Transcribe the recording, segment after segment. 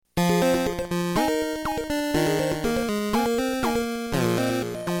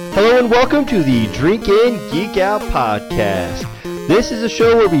Hello and welcome to the Drink In Geek Out podcast. This is a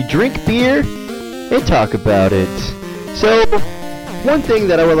show where we drink beer and talk about it. So, one thing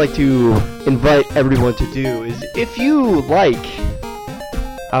that I would like to invite everyone to do is if you like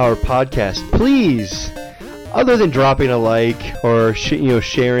our podcast, please, other than dropping a like or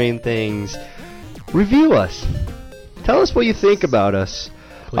sharing things, review us. Tell us what you think about us.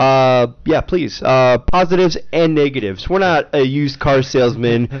 Please. Positives and negatives. We're not a used car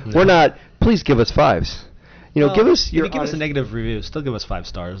salesman. No. We're not. Please give us fives. Give us your. If you give us a negative review, still give us 5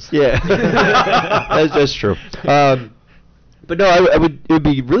 stars. Yeah, that's true. But no, it would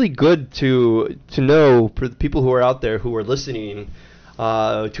be really good to know for the people who are out there who are listening,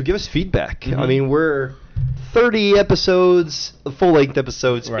 to give us feedback. Mm-hmm. I mean, we're 30 episodes, full-length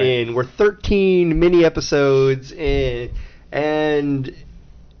episodes in. We're 13 mini episodes in, and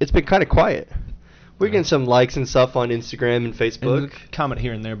it's been kind of quiet. We're getting some likes and stuff on Instagram and Facebook. And comment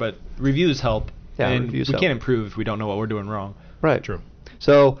here and there, but reviews help. Yeah, and reviews we help. can't improve if we don't know what we're doing wrong. Right. True.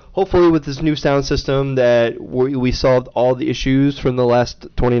 So hopefully with this new sound system that we solved all the issues from the last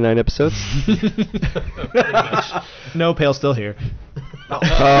 29 episodes. No, Pale's still here. No,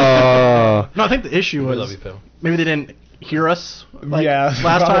 I think the issue We was love you, Phil. maybe they didn't hear us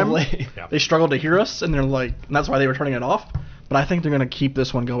last probably. time. Yeah. They struggled to hear us, and and that's why they were turning it off. But I think they're gonna keep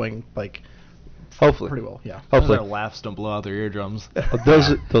this one going Hopefully. pretty well. Yeah. Hopefully. Their laughs don't blow out their eardrums.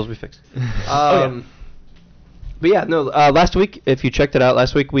 Those will be fixed. But yeah, no. Last week, if you checked it out,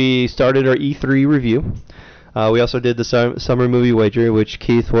 last week we started our E3 review. We also did the summer movie wager, which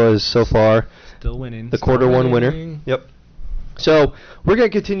Keith was so far Still winning. the quarter one winner. Yep. So we're gonna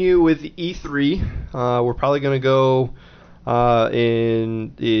continue with E3. We're probably gonna go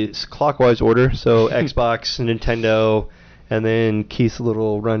in its clockwise order. So Xbox, Nintendo, and then Keith's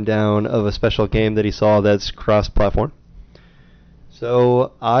little rundown of a special game that he saw that's cross-platform.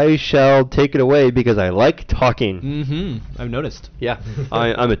 So I shall take it away because I like talking. Mm-hmm. I've noticed. Yeah,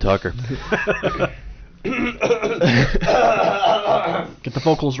 I'm a talker. Get the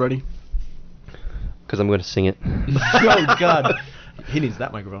vocals ready. Because I'm going to sing it. Oh, God. He needs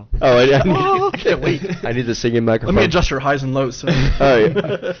that microphone. Oh, I Can't wait. I need the singing microphone. Let me adjust your highs and lows. So. All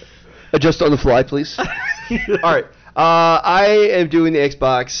right. Adjust on the fly, please. All right. I am doing the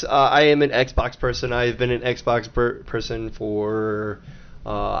Xbox. I am an Xbox person. I've been an Xbox person for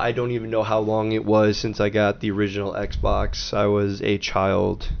I don't even know how long it was since I got the original Xbox. I was a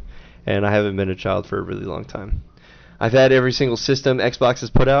child, and I haven't been a child for a really long time. I've had every single system Xbox has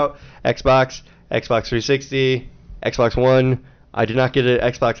put out. Xbox 360, Xbox One. I did not get an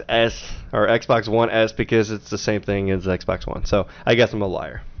Xbox S or Xbox One S because it's the same thing as Xbox One. So I guess I'm a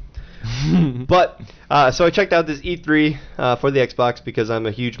liar. But so I checked out this E3 for the Xbox because I'm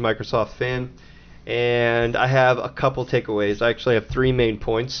a huge Microsoft fan, and I have a couple takeaways. I actually have 3 main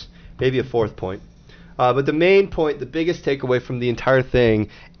points, maybe a 4th point. But the main point, the biggest takeaway from the entire thing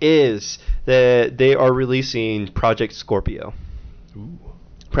is that they are releasing Project Scorpio. Ooh.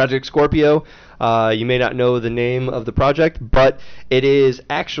 Project Scorpio, you may not know the name of the project, but it is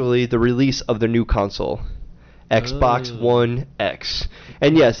actually the release of the new console. Xbox One X.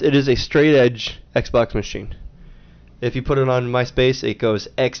 And yes, it is a straight-edge Xbox machine. If you put it on MySpace, it goes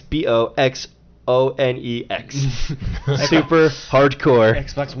XBOXONEX. Super hardcore.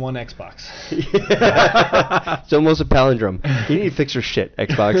 Xbox One Xbox. It's almost a palindrome. You need to fix your shit,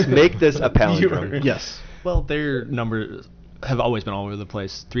 Xbox. Make this a palindrome. Yes. Well, their numbers have always been all over the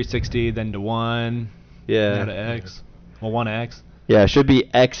place. 360, then to 1, Yeah. now to X. Well, 1X. Yeah, it should be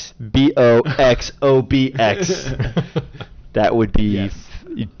XBOXOBX. That would be. Yes.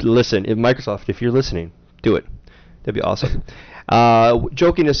 Listen, if Microsoft, if you're listening, do it. That'd be awesome.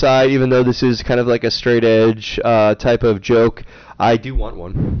 Joking aside, even though this is kind of like a straight edge type of joke, I do want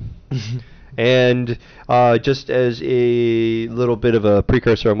one. And just as a little bit of a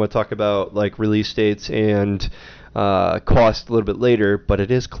precursor, I'm going to talk about like release dates and cost a little bit later, but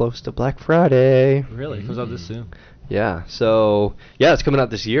it is close to Black Friday. Really? It comes out this soon? Yeah. So yeah, it's coming out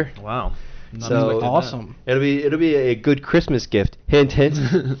this year. Wow. Not So- expecting that. Awesome. It'll be a good Christmas gift. Hint, hint.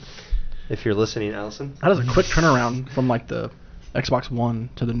 If you're listening, Allison. How does a quick turnaround from the Xbox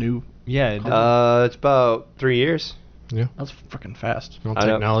One to the new? Yeah. It It's about 3 years. Yeah. That's freaking fast. Well, I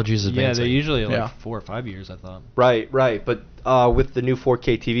know. technology is yeah, advancing. they're usually like Yeah. 4 or 5 years, I thought. Right. But with the new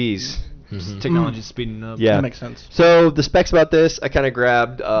 4K TVs. Mhm. Technology's speeding up. Yeah. That makes sense. So the specs about this, I kind of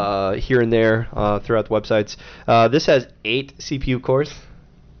grabbed here and there throughout the websites. This has 8 CPU cores.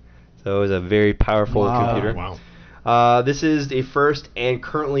 So it's a very powerful Wow. computer. Wow. This is the first and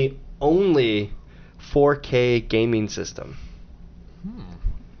currently only 4K gaming system.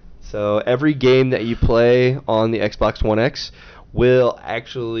 So every game that you play on the Xbox One X will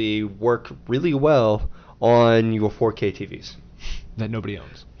actually work really well on your 4K TVs. That nobody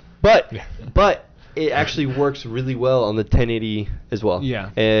owns. But Yeah. but it actually works really well on the 1080 as well. Yeah.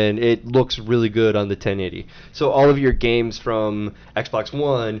 And it looks really good on the 1080. So all of your games from Xbox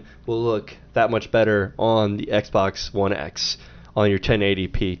One will look that much better on the Xbox One X on your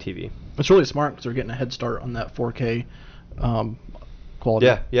 1080p TV. It's really smart because they're getting a head start on that 4K quality.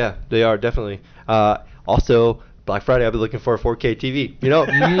 Yeah, they are definitely. Also, Black Friday, I'll be looking for a 4K TV. You know,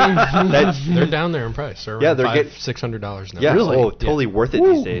 that's, They're down there in price. They're Yeah, around they're $600 now. yeah, Really? oh, totally worth it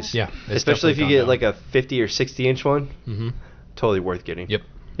these days. Yeah, it's especially if you definitely get gone like a 50 or 60 inch one. Mm-hmm. Totally worth getting. Yep.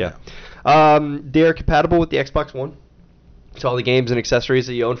 Yeah. They're compatible with the Xbox One. So all the games and accessories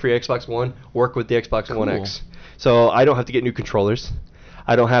that you own for your Xbox One work with the Xbox One Cool. X. So I don't have to get new controllers.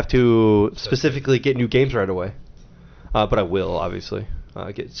 I don't have to specifically get new games right away. But I will, obviously,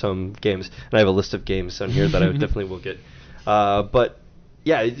 get some games. And I have a list of games on here that I definitely will get. But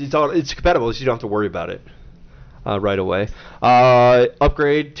yeah, it's compatible, so you don't have to worry about it right away.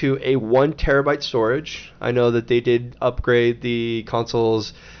 Upgrade to a 1 terabyte storage. I know that they did upgrade the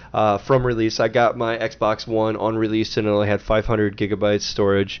consoles from release. I got my Xbox One on release and it only had 500 gigabytes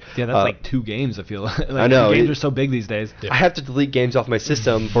storage. Yeah, that's like 2 games, I feel. Like, I know, Games it- are so big these days. Yeah. I have to delete games off my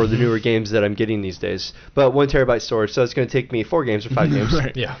system for the newer games that I'm getting these days. But 1 terabyte storage, so it's going to take me 4 games or 5 games.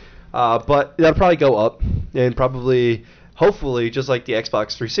 Right. Yeah. But that'll probably go up, and probably, hopefully, just like the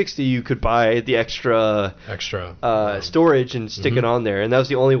Xbox 360, you could buy the extra storage and stick it on there. And that was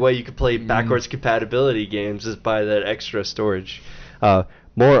the only way you could play backwards compatibility games is by that extra storage.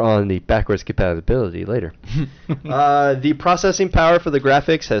 More on the backwards compatibility later. The processing power for the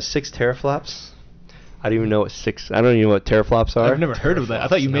graphics has 6 teraflops. I don't even know what teraflops are. I've never heard of that. I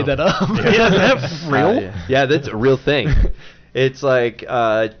thought you made No. that up. Yeah, is that real? Yeah, that's a real thing. It's like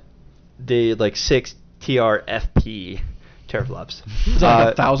the like 6 TRFP teraflops. It's like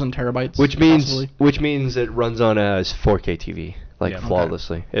 1,000 terabytes. Which possibly. means it runs on a 4K TV like Yeah. Okay.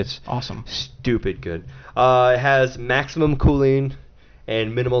 flawlessly. It's Awesome. stupid good. It has maximum cooling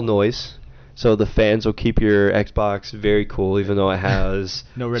and minimal noise. So the fans will keep your Xbox very cool, even though it has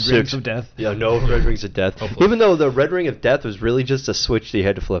No red rings of death. Yeah, no red rings of death. Hopefully. Even though the red ring of death was really just a switch that you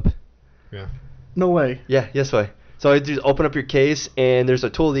had to flip. Yeah. No way. Yeah, yes way. So I just open up your case, and there's a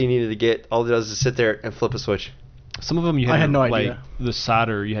tool that you needed to get. All it does is sit there and flip a switch. Some of them you had I to, had no like, idea. the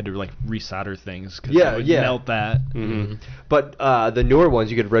solder, you had to, like, resolder things. 'Cause Yeah, it would yeah. melt that. Mm-hmm. But the newer ones,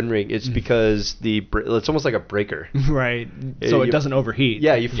 you get red ring. It's because it's almost like a breaker. Right. So it you- doesn't overheat.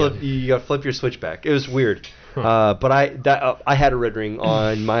 Yeah, you flip. Yeah. You gotta flip your switch back. It was weird. Huh. But I had a red ring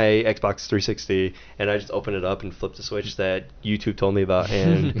on my Xbox 360, and I just opened it up and flipped the switch that YouTube told me about,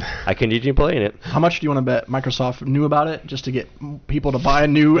 and I continued playing it. How much do you want to bet Microsoft knew about it just to get people to buy a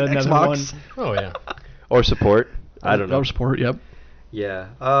new Another Xbox? one. Oh yeah. Or support. I don't know. Or support, yep. Yeah.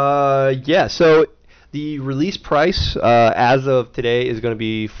 Yeah. So the release price as of today is going to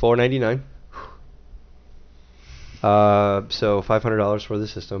be $499. So $500 for the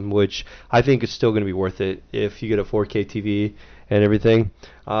system, which I think is still going to be worth it if you get a 4K TV and everything.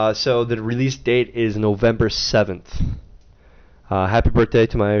 So the release date is November 7th. Happy birthday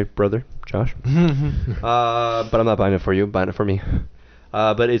to my brother, Josh. But I'm not buying it for you. I'm buying it for me.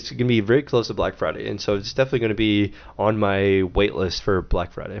 But it's going to be very close to Black Friday, and so it's definitely going to be on my wait list for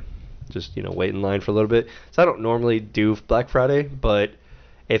Black Friday. Just, wait in line for a little bit. So I don't normally do Black Friday, but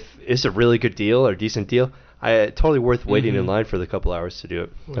if it's a really good deal or decent deal, totally worth waiting in line for the couple hours to do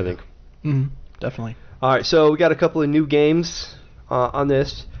it, I think. Definitely. All right, so we got a couple of new games on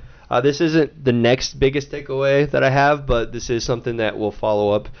this. This isn't the next biggest takeaway that I have, but this is something that will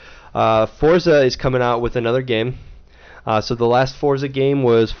follow up. Forza is coming out with another game. So the last Forza game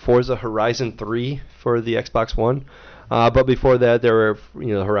was Forza Horizon 3 for the Xbox One. But before that, there were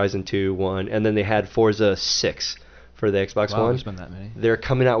Horizon 2, 1, and then they had Forza 6 for the Xbox Wow, One. there's been that many. They're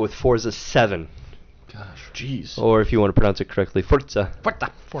coming out with Forza 7, Gosh. Jeez. or if you want to pronounce it correctly, Forza.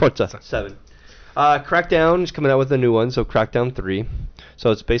 Forza 7. Crackdown is coming out with a new one, so Crackdown 3.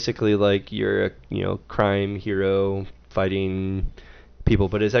 So it's basically like you're a crime hero fighting people,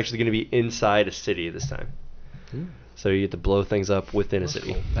 but it's actually going to be inside a city this time. So you get to blow things up within a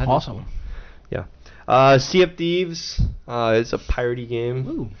city. cool. That is Awesome. Yeah. Sea of Thieves. It's a piratey game.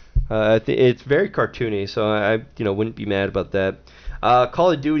 Ooh. It's very cartoony, so I wouldn't be mad about that.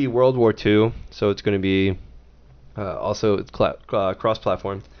 Call of Duty World War II. So it's going to be also it's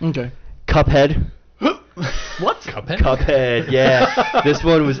cross-platform. Okay. Cuphead. What? Cuphead? Cuphead, yeah. This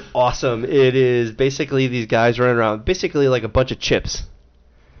one was awesome. It is basically these guys running around, basically like a bunch of chips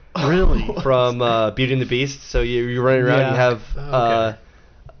Really? from Beauty and the Beast. So you're running around, you Yeah. have,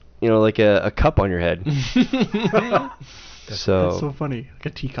 like a cup on your head. So, That's so funny. Like a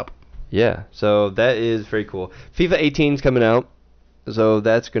teacup. yeah, so that is very cool. FIFA 18 is coming out, so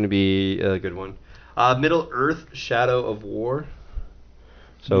that's going to be a good one. Middle Earth: Shadow of War.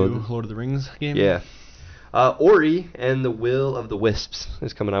 So New Lord of the Rings game. yeah. Ori and the Will of the Wisps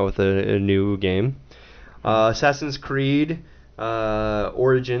is coming out with a new game. Assassin's Creed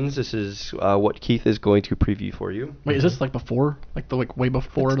Origins. This is what Keith is going to preview for you. Wait, is this like before? Like way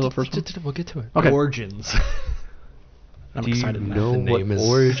before the first one? We'll get to it. Okay. Origins. I'm Do you excited now. know The what name is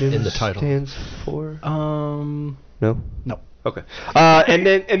Origins in the title. stands for? No. No. Okay. And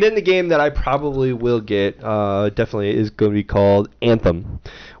then the game that I probably will get definitely is going to be called Anthem,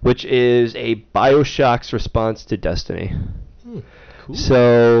 which is a BioShock's response to Destiny. Cool.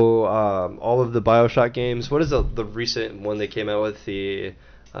 So all of the BioShock games. What is the recent one they came out with? The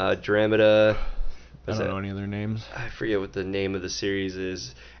Andromeda. I don't know any other names. I forget what the name of the series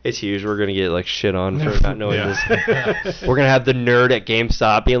is. It's huge. We're gonna get like shit on for not knowing this. We're gonna have the nerd at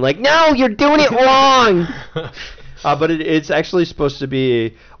GameStop being like, "No, you're doing it wrong." But it's actually supposed to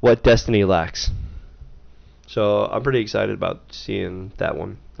be what Destiny lacks. So I'm pretty excited about seeing that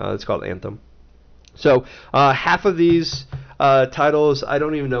one. It's called Anthem. So half of these titles, I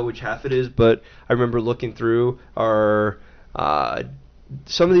don't even know which half it is, but I remember looking through are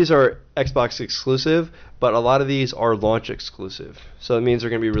some of these are Xbox exclusive, but a lot of these are launch exclusive. So it means they're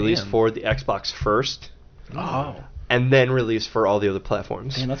going to be released Damn. for the Xbox first, Oh. and then released for all the other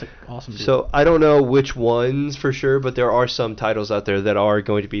platforms. Damn, that's awesome. Dude. So I don't know which ones for sure, but there are some titles out there that are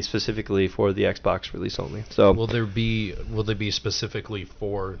going to be specifically for the Xbox release only. So Will they be specifically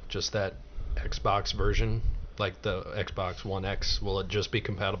for just that Xbox version, like the Xbox One X? Will it just be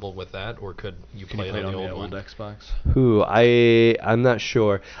compatible with that, or could you Can play you it play on it the on the old old one? Xbox? I'm not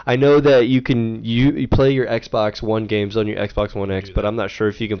sure. I know that you can you play your Xbox One games on your Xbox One X, Do but that. I'm not sure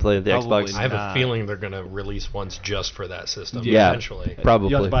if you can play the Probably Xbox. I have Nah. a feeling they're gonna release ones just for that system. Yeah, Eventually. probably.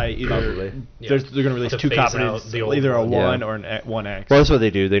 You have to buy either. Probably. Yeah. They're going to release To two phase out copies, the old either a one. Yeah. 1 or an 1X. Well, that's what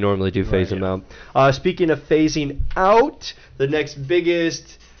they do. They normally do phase Right, them yeah. out. Speaking of phasing out, the next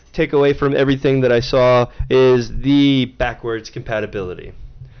biggest takeaway from everything that I saw is the backwards compatibility.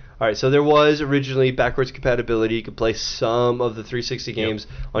 All right, so there was originally backwards compatibility. You could play some of the 360 games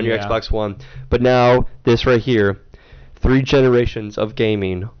on your Yeah. Xbox One, but now this right here, 3 generations of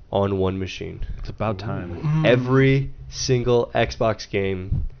gaming on one machine. It's about time. Mm. Every single Xbox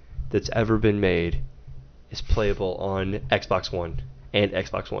game that's ever been made is playable on Xbox One and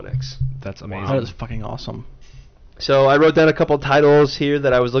Xbox One X. That's amazing. That is fucking awesome. So I wrote down a couple titles here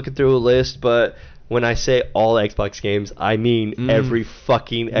that I was looking through a list, but when I say all Xbox games, I mean every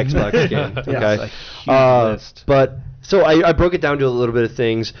fucking Xbox game. That's Okay, a huge list. But so I broke it down to a little bit of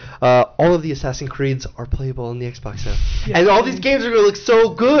things. All of the Assassin's Creeds are playable on the Xbox now, and all these games are gonna look so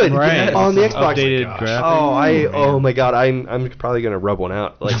good Right. on the Xbox. Updated gosh. graphics. Oh my god, I'm probably gonna rub one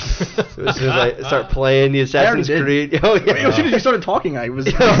out like as soon as I start playing the Assassin's did. Creed. Oh yeah. Wait, as soon as you started talking, I was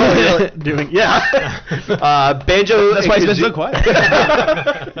Really? doing Banjo. That's why he's been so quiet.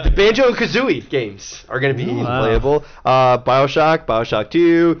 The Banjo and Kazooie games are going to be Wow. playable. BioShock, BioShock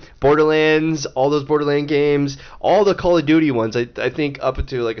 2, Borderlands, all those Borderlands games, all the Call of Duty ones. I think up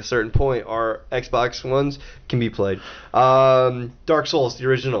until like a certain point, our Xbox ones can be played. Dark Souls, the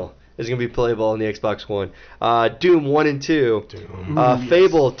original, is going to be playable on the Xbox One. Doom 1 and 2. Doom. Yes.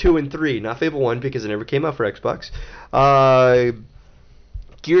 Fable 2 and 3. Not Fable 1 because it never came out for Xbox.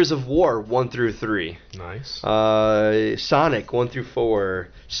 Gears of War 1 through 3. Nice. Sonic 1 through 4.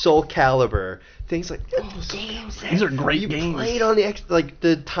 Soul Calibur. Things like games that These are great you games. played on the like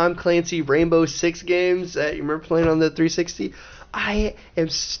the Tom Clancy Rainbow Six games that you remember playing on the 360. I am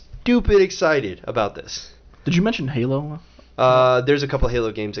stupid excited about this. Did you mention Halo? There's a couple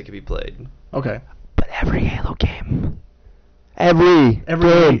Halo games that can be played, Okay. but every Halo game, every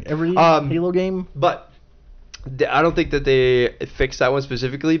game. Every Halo game. But I don't think that they fixed that one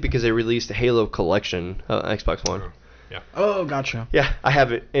specifically because they released a Halo Collection Xbox One. Yeah. Oh, gotcha. Yeah, I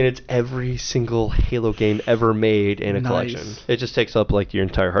have it, and it's every single Halo game ever made in a Nice. collection. It just takes up like your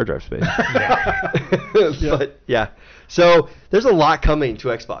entire hard drive space. Yeah. But yeah, so there's a lot coming to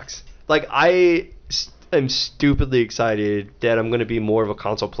Xbox. Like am stupidly excited that I'm going to be more of a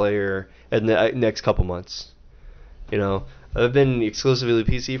console player in the next couple months. You know, I've been exclusively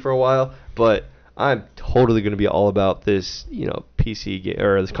PC for a while, but I'm totally going to be all about this, PC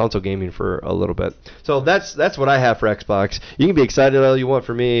or this console gaming for a little bit. So that's what I have for Xbox. You can be excited all you want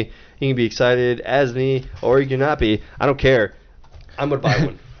for me. You can be excited as me, or you can not be. I don't care. I'm gonna buy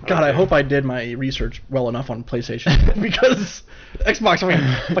one. God, I hope I did my research well enough on PlayStation because Xbox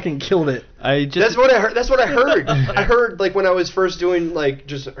fucking killed it. That's what I heard. I heard like when I was first doing like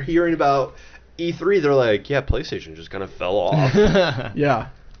just hearing about E3, they're like, yeah, PlayStation just kind of fell off. Yeah.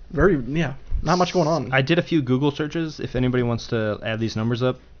 Not much going on. I did a few Google searches. If anybody wants to add these numbers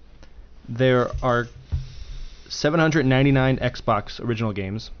up, there are 799 Xbox original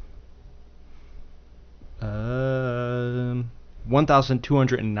games.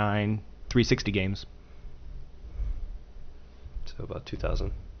 1,209 360 games. So about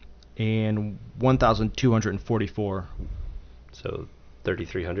 2,000. And 1,244. So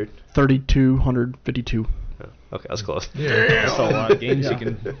 3,300. 3,252. Oh, okay, that's close. That's a lot of games you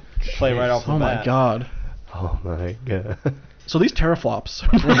can play right off the Oh bat. my god. Oh my god. So these teraflops.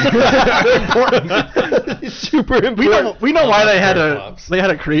 Super important. We know why they had Teraflops.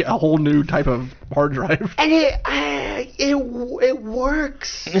 to create a whole new type of hard drive. And it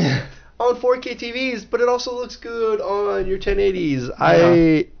works on 4K TVs, but it also looks good on your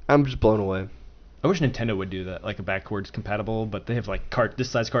 1080s. I'm just blown away. I wish Nintendo would do that, like a backwards compatible, but they have like this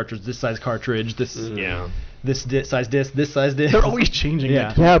size cartridge, this size cartridge, this size disc, this size disc. They're always changing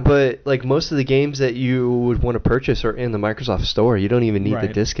Yeah. it. Yeah, but like most of the games that you would want to purchase are in the Microsoft Store. You don't even need the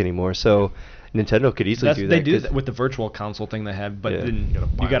Right. disc anymore. So Nintendo could easily do that. They do 'cause- that with the virtual console thing they have, but Yeah. then You gotta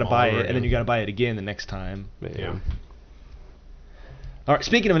buy you got to them buy all over it, and then again. you got to buy it again the next time. Yeah. All right,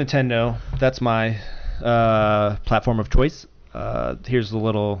 speaking of Nintendo, that's my platform of choice. Here's the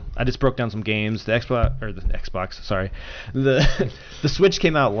little. I just broke down some games. The Xbox. Sorry, the Switch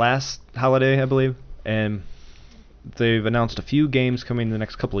came out last holiday, I believe, and they've announced a few games coming in the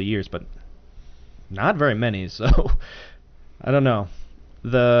next couple of years, but not very many. So I don't know.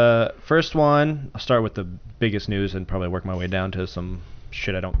 The first one, I'll start with the biggest news and probably work my way down to some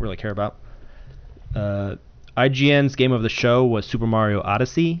shit I don't really care about. IGN's game of the show was Super Mario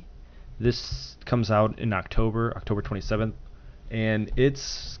Odyssey. This comes out in October 27th, and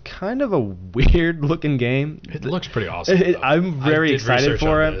it's kind of a weird looking game. It looks pretty awesome. though. I'm I very did excited research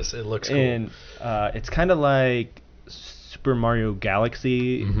for on it. this. It looks cool. And it's kind of like Super Mario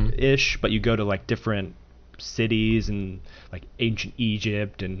Galaxy-ish, but you go to like different cities and like ancient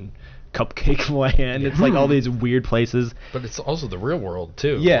Egypt and Cupcake Land. It's like all these weird places. But it's also the real world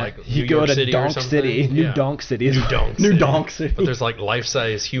too. Yeah, like you New go York to City or Donk something. City. New Yeah. Donk City. New Donk New City. Donk City. But there's like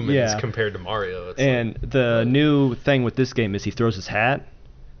life-size humans Yeah. compared to Mario. It's And like, the new thing with this game is he throws his hat,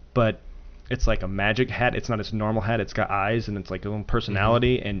 but it's like a magic hat. It's not his normal hat. It's got eyes and it's like a little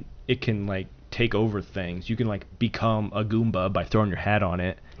personality, and it can like take over things. You can like become a Goomba by throwing your hat on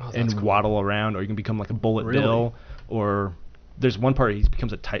it Oh, that's and cool. waddle around, or you can become like a Bullet Really? Bill, or there's one part he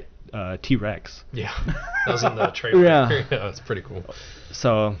becomes a T-Rex. yeah, that was in the trailer. Yeah. Yeah, it's pretty cool.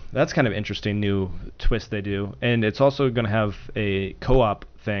 So that's kind of interesting new twist they do. And it's also going to have a co-op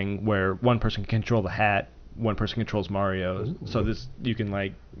thing where one person can control the hat, one person controls Mario. So this you can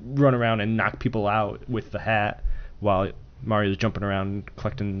like run around and knock people out with the hat while Mario's jumping around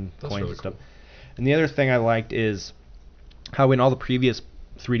collecting That's coins really and stuff. cool. And the other thing I liked is how in all the previous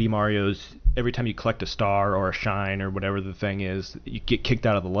 3D Marios, every time you collect a star or a shine or whatever the thing is, you get kicked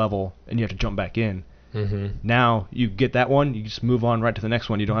out of the level and you have to jump back in. Mm-hmm. Now you get that one, you just move on right to the next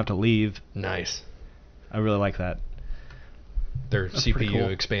one. You don't have to leave. Nice. I really like that. Their pretty CPU cool.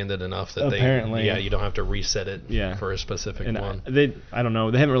 expanded enough that Apparently. you don't have to reset it Yeah. for a specific And one. I don't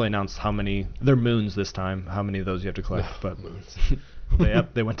know. They haven't really announced how many. They're moons this time. How many of those you have to collect? But Moons.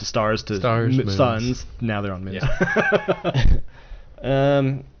 they went to stars to Stars, moons. suns. Now they're on moons. Yeah.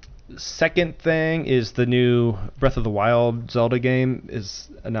 Second thing is the new Breath of the Wild Zelda game is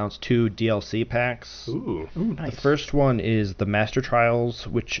announced 2 DLC packs. Ooh. Ooh, nice. The first one is the Master Trials,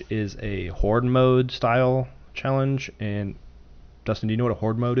 which is a horde mode style challenge. And Dustin, do you know what a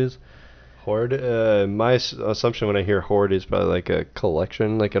horde mode is? Horde. My assumption when I hear horde is probably like a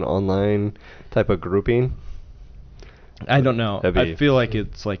collection, like an online type of grouping. I don't know. That'd be- I feel like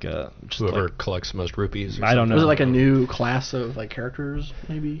it's like a just Whoever like, collects the most rupees. Or I don't something. know. Was it like a new class of like characters,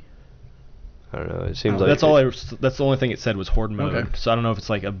 maybe? I don't know. It seems Oh, like that's all. That's the only thing it said was horde mode. Okay. So I don't know if it's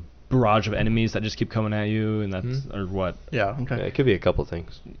like a barrage of enemies that just keep coming at you, and that's or what. Yeah. Okay. Yeah, it could be a couple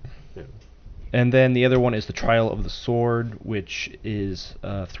things. And then the other one is the Trial of the Sword, which is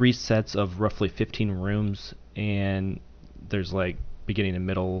 3 sets of roughly 15 rooms, and there's like beginning and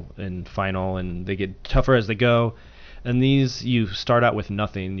middle and final, and they get tougher as they go. And these you start out with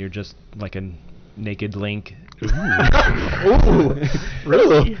nothing. You're just like a naked Link. Ooh,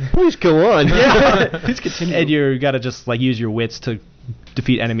 really? Please go on. Yeah. Please continue. And you gotta just like use your wits to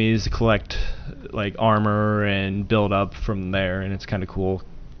defeat enemies, collect like armor, and build up from there. And it's kind of cool,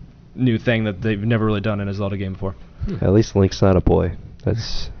 new thing that they've never really done in a Zelda game before. At least Link's not a boy.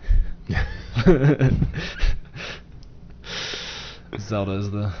 That's Zelda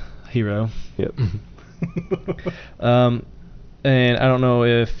is the hero. yep. And I don't know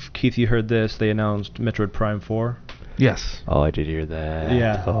if Keith, you heard this. They announced Metroid Prime 4. Yes. Oh, I did hear that.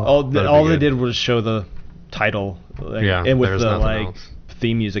 Yeah. Oh. all that'd be all they good. did was show the title. Like, Yeah, and with there's the nothing like else.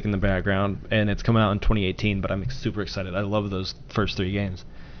 theme music in the background, and it's coming out in 2018. But I'm super excited. I love those first 3 games.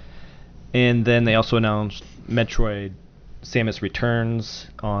 And then they also announced Metroid Samus Returns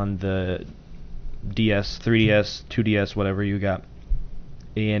on the DS, 3DS, 2DS, whatever you got.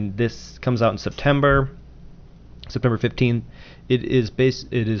 And this comes out in September 15th. It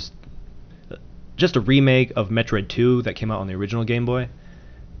is just a remake of Metroid 2 that came out on the original Game Boy,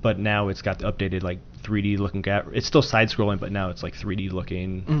 but now it's got the updated like 3D looking it's still side scrolling, but now it's like 3D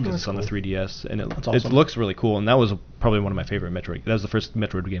looking because it's on the 3DS, and That's it awesome. looks really cool. And that was probably one of my favorite Metroid. That was the first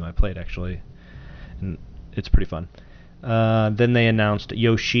Metroid game I played actually, and it's pretty fun. Then they announced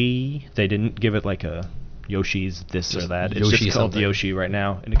Yoshi. They didn't give it like a Yoshi's this Just or that. It's Yoshi just called something. Yoshi right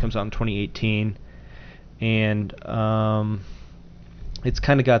now, and it comes out in 2018. And it's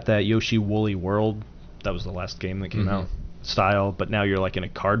kind of got that Yoshi Woolly World. That was the last game that came out style, but now you're like in a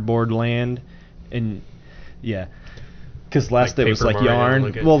cardboard land, and yeah. Because last Like it was Paper like Mario yarn.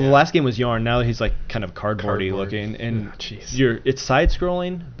 looking, well, the yeah. last game was yarn. Now he's like kind of cardboardy Cardboard. looking, and Oh, jeez. it's side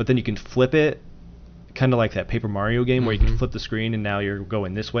scrolling, but then you can flip it, kind of like that Paper Mario game where you can Mhm. flip the screen, and now you're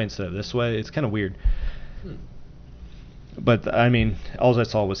going this way instead of this way. It's kind of weird. But I mean, all I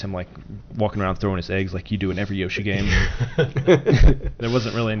saw was him like walking around throwing his eggs like you do in every Yoshi game. There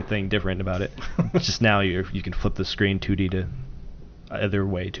wasn't really anything different about it. Just now you can flip the screen 2D to either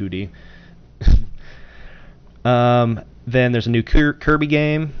way 2D. Then there's a new Kirby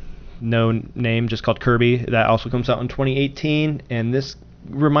game, no name, just called Kirby. That also comes out in 2018, and this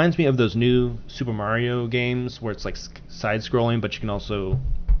reminds me of those new Super Mario games where it's like side-scrolling, but you can also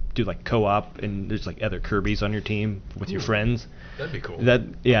do like co-op, and there's like other Kirbys on your team with your friends. That'd be cool. That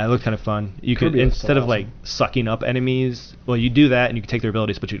it looked kind of fun. You could Kirby looks so instead of awesome. like sucking up enemies, well, you do that and you can take their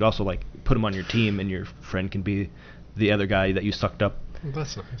abilities, but you could also like put them on your team, and your friend can be the other guy that you sucked up.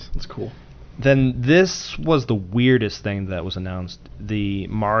 That's nice. That's cool. Then this was the weirdest thing that was announced: the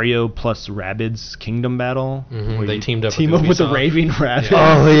Mario plus Rabbids Kingdom Battle. Mhm, where they you teamed up team with up with the Ubisoft. Raving Rabbids.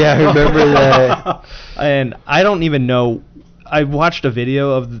 Oh yeah, I remember that. And I don't even know. I watched a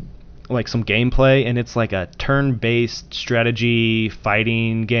video of like some gameplay, and it's like a turn-based strategy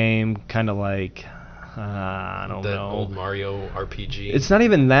fighting game, kind of like I don't That know. old Mario RPG. It's not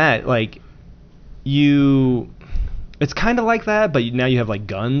even that. Like it's kind of like that, but now you have like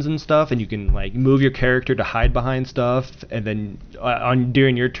guns and stuff, and you can like move your character to hide behind stuff, and then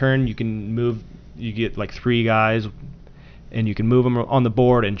during your turn you can move. You get like 3 guys, and you can move them on the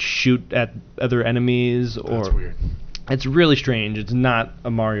board and shoot at other enemies. That's or weird. It's really strange. It's not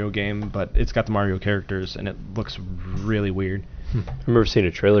a Mario game, but it's got the Mario characters, and it looks really weird. I remember seeing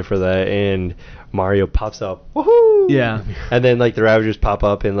a trailer for that, and Mario pops up. Woohoo! Yeah. And then like the Ravagers pop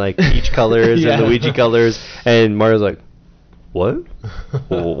up in like Peach colors Yeah. and Luigi colors, and Mario's like, "What?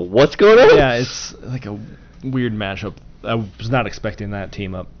 What's going on?" Yeah, it's like a weird mashup. I was not expecting that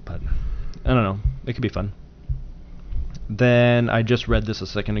team up, but I don't know. It could be fun. Then I just read this a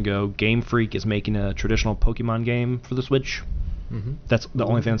second ago. Game Freak is making a traditional Pokemon game for the Switch. Mhm. That's the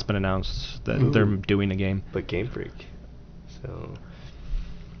only thing that's been announced that they're doing a game. But Game Freak, so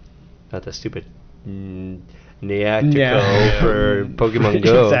not that stupid Niantic Yeah. for Pokemon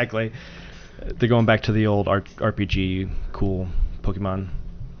Go. Exactly. They're going back to the old RPG cool Pokemon.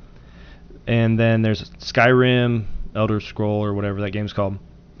 And then there's Skyrim, Elder Scroll or whatever that game's called,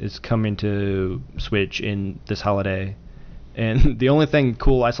 is coming to Switch in this holiday. And the only thing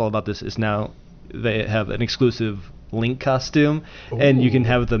cool I saw about this is now they have an exclusive Link costume, and you can Ooh.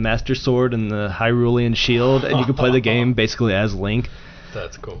 have the Master Sword and the Hyrulean shield, and you can play the game basically as Link.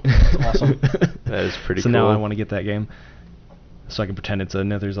 That's cool. awesome. That is pretty So now cool. I want to get that game, so I can pretend it's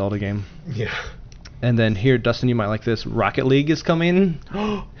another Zelda game. Yeah. And then here, Dustin, you might like this. Rocket League is coming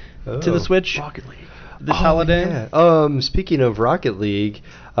to Oh. the Switch Rocket League. this holiday. Yeah. Speaking of Rocket League,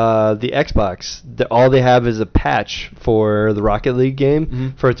 the Xbox, all they have is a patch for the Rocket League game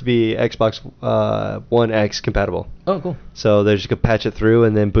Mhm. for it to be Xbox One X compatible. Oh, cool. So they're just gonna patch it through,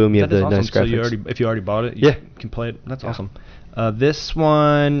 and then boom, you That have is the awesome. nice graphics. So if you already bought it, you Yeah. can play it. That's Yeah. awesome. This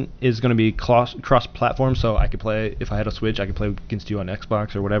one is going to be cross-platform, so I could play if I had a Switch. I could play against you on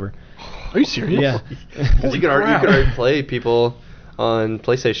Xbox or whatever. Are you serious? Yeah. you could already play people on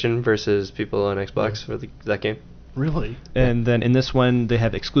PlayStation versus people on Xbox for that game. Really? And then in this one, they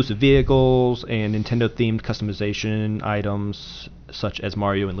have exclusive vehicles and Nintendo-themed customization items, such as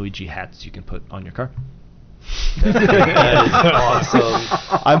Mario and Luigi hats you can put on your car. That is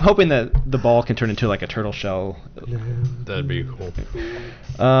awesome. I'm hoping that the ball can turn into like a turtle shell. That'd be cool.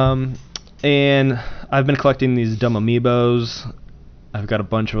 And I've been collecting these dumb amiibos. I've got a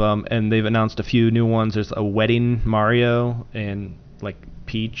bunch of them, and they've announced a few new ones. There's a wedding Mario and like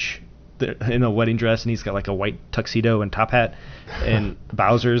Peach in a wedding dress, and he's got like a white tuxedo and top hat, and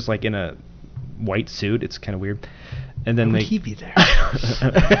Bowser's like in a white suit. It's kind of weird. And then Would he be there?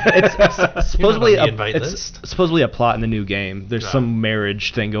 it's supposedly You're not on the invite it's list? supposedly a plot in the new game. There's Ah. some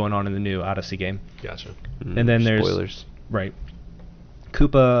marriage thing going on in the new Odyssey game. Gotcha. And then there's spoilers. right.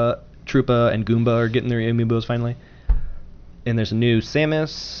 Koopa, Troopa, and Goomba are getting their amiibos finally. And there's a new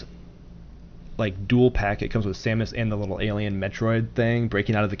Samus, like dual pack. It comes with Samus and the little alien Metroid thing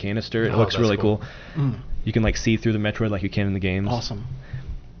breaking out of the canister. It Oh, looks that's really cool. cool. You can like see through the Metroid like you can in the games. Awesome.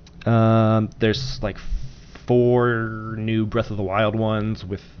 There's like 4 new Breath of the Wild ones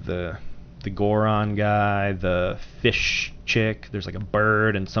with the Goron guy, the fish chick. There's like a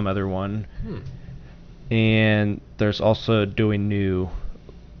bird and some other one. And there's also doing new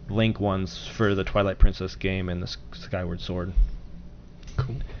Link ones for the Twilight Princess game and the Skyward Sword.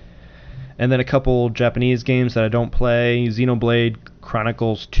 Cool. And then a couple Japanese games that I don't play. Xenoblade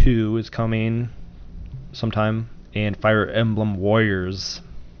Chronicles 2 is coming sometime, and Fire Emblem Warriors.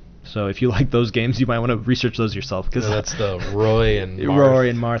 So if you like those games, you might want to research those yourself. Because That's the Roy and Marth. Rory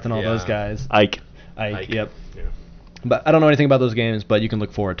and Marth and all Yeah. those guys. Ike. Ike, yep. Yeah. But I don't know anything about those games, but you can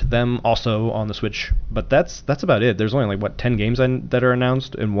look forward to them also on the Switch. But that's about it. There's only like 10 games that are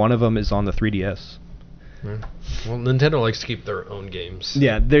announced, and one of them is on the 3DS. Yeah. Well, Nintendo likes to keep their own games.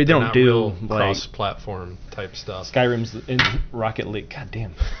 Yeah, they They're don't not do real like cross-platform type stuff. Skyrim's in Rocket League. God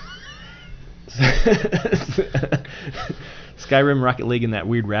damn. Skyrim, Rocket League, and that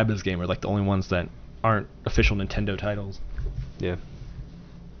weird Rabbids game are like the only ones that aren't official Nintendo titles. Yeah.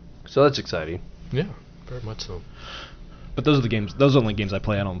 So that's exciting. Yeah, very much so. But those are the games. Those are the only games I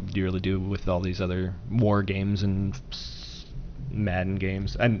play. I don't really do with all these other war games and Madden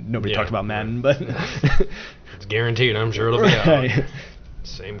games. And nobody Yeah. talks about Madden, but It's guaranteed. I'm sure it'll be out. Right.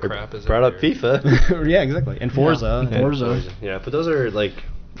 Same crap as Brought up every year. FIFA. Yeah, exactly. And Forza. Yeah. Forza. Yeah, but those are like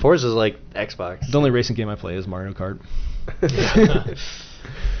Forza's like Xbox. The only racing game I play is Mario Kart.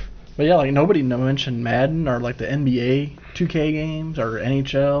 But yeah, like nobody mentioned Madden or like the NBA 2K games or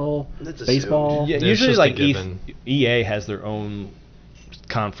NHL, That's assumed. baseball. Yeah, It's usually just a like given. EA has their own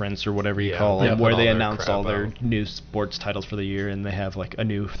conference or whatever you Yeah, call they it, put where all they their announce crap all their out. new sports titles for the year, and they have like a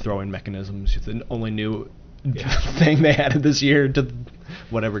new throw-in mechanisms. It's the only new Yeah. thing they added this year to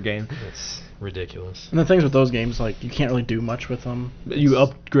whatever game. It's ridiculous. And the things with those games, like you can't really do much with them. You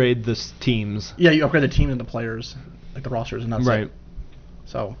upgrade the teams. Yeah, you upgrade the team and the players, like the rosters, and that's Right. it.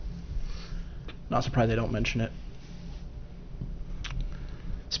 So, not surprised they don't mention it.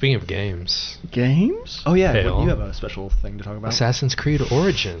 Speaking of games, Games? Oh yeah, Halo. you have a special thing to talk about. Assassin's Creed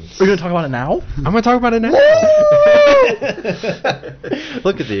Origins. We're gonna talk about it now. I'm gonna talk about it now.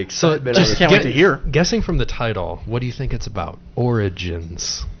 Look at the So excitement. just on can't his wait to hear. Guessing from the title, what do you think it's about?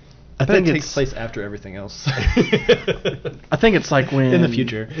 Origins. I think it it's- takes place after everything else. I think it's like when In the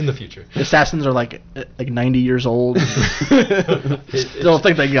future. In the future. the assassins are like 90 years old. Still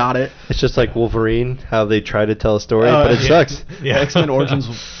think they got it. It's just like Wolverine, how they try to tell a story, Oh, but it yeah. sucks. Yeah. X-Men Origins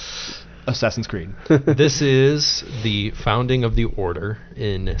Assassin's Creed. This is the founding of the Order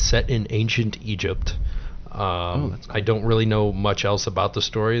set in ancient Egypt. that's cool. I don't really know much else about the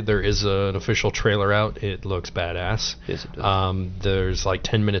story. There is an official trailer out. It looks badass. Yes, it does. There's like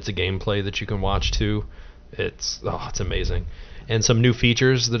 10 minutes of gameplay that you can watch too. It's amazing. And some new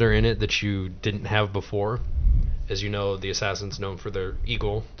features that are in it that you didn't have before. As you know, the Assassin's known for their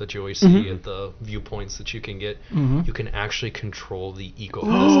eagle that you always see at the viewpoints that you can get. You can actually control the eagle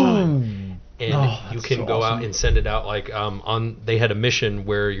this time. And Oh, you that's can so go awesome. out and send it out like they had a mission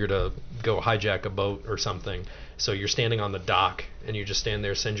where you're to go hijack a boat or something. So you're standing on the dock and you just stand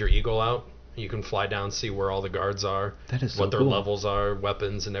there, send your eagle out. You can fly down, see where all the guards are, That is so what their cool. levels are,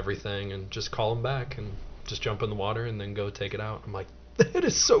 weapons and everything, and just call them back and just jump in the water and then go take it out. I'm like, that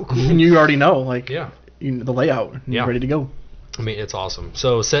is so cool. And you already know, like, Yeah. the layout. And Yeah. You're ready to go. I mean, it's awesome.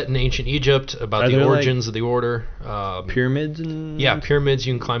 So set in ancient Egypt, about Are the there, like, origins of the Order. Pyramids and Yeah, pyramids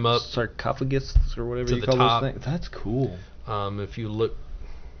you can climb up. sarcophagus or whatever to you the call top. those things. That's cool. If you look,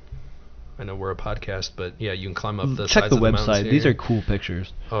 I know we're a podcast, but yeah, you can climb up the Check sides the of the mountains website. here. These are cool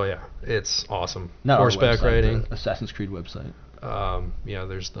pictures. Oh yeah, it's awesome. Not our Horseback website, riding. the Assassin's Creed website. Yeah,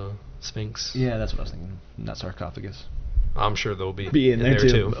 there's the Sphinx. Yeah, that's what I was thinking. Not sarcophagus. I'm sure they'll be, Be in there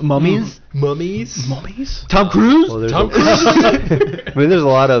too. Mummies? Mummies. Mummies? Tom Cruise? Well, there's Tom a- Cruise. I mean, there's a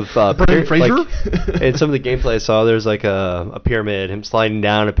lot of Brendan Fraser? Like, in some of the gameplay I saw, there's like a pyramid, him sliding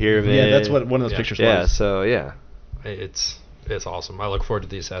down a pyramid. Yeah, that's what one of those Yeah. pictures Yeah, was. so yeah. It's awesome. I look forward to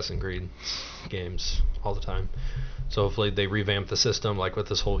the Assassin's Creed games all the time. So hopefully they revamp the system, like with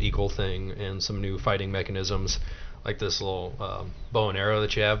this whole eagle thing and some new fighting mechanisms, like this little bow and arrow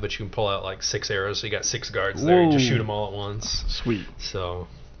that you have, but you can pull out like 6 arrows, so you got 6 guards there. You just shoot them all at once. Sweet. So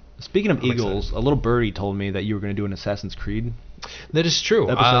Speaking of I'm eagles, excited. a little birdie told me that you were going to do an Assassin's Creed. that is true.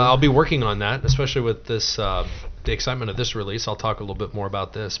 Episode. I'll be working on that, especially with this the excitement of this release. I'll talk a little bit more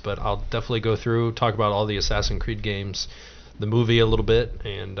about this, but I'll definitely go through, talk about all the Assassin's Creed games, the movie a little bit,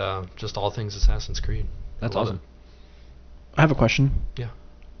 and just all things Assassin's Creed. That's I love awesome. I have a question. Yeah.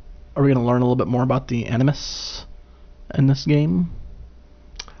 Are we going to learn a little bit more about the Animus in this game?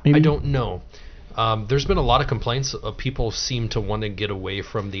 Maybe? I don't know. There's been a lot of complaints of people seem to want to get away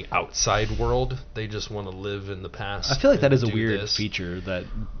from the outside world. They just want to live in the past. I feel like that and is a do weird this. feature that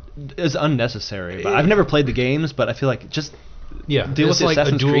is unnecessary. But I've never played the games, but I feel like just Yeah, deal it's with the like a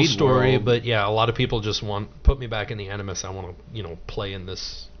Assassin's dual Creed story, world. but yeah, a lot of people just want put me back in the Animus. I want to, play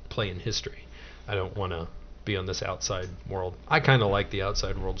in history. I don't want to be on this outside world. I kind of like the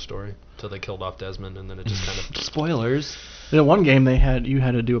outside world story until they killed off Desmond, and then it just kind of spoilers. In one game, you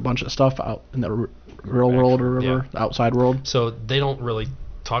had to do a bunch of stuff out in the real world or whatever, the outside world. So they don't really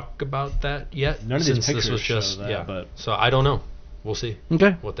talk about that yet. None of these since this pictures was just show that, but- So I don't know. We'll see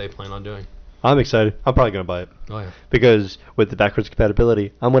Okay. what they plan on doing. I'm excited. I'm probably gonna buy it Oh yeah. because with the backwards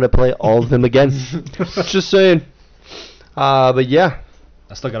compatibility, I'm gonna play all of them again. Just saying. But yeah,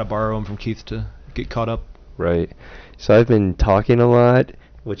 I still got to borrow them from Keith to get caught up. right. So I've been talking a lot,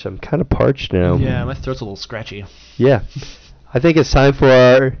 which I'm kind of parched now. Yeah, my throat's a little scratchy. Yeah. I think it's time for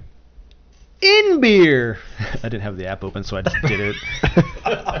our In beer. I didn't have the app open, so I just did it.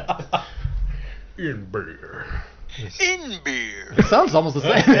 In beer. It sounds almost the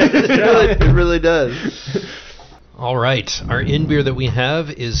same. it really does. All right. Our in beer that we have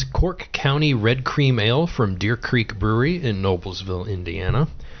is Cork County Red Cream Ale from Deer Creek Brewery in Noblesville, Indiana.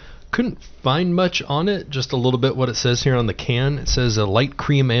 Couldn't find much on it, just a little bit what it says here on the can. It says a light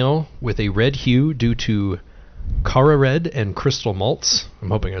cream ale with a red hue due to Cara Red and crystal malts. I'm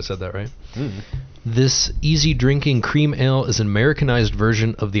hoping I said that right. This easy drinking cream ale is an Americanized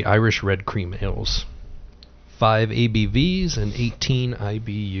version of the Irish red cream ales. 5 ABVs and 18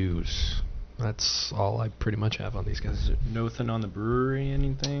 IBUs. That's all I pretty much have on these guys. Nothing on the brewery,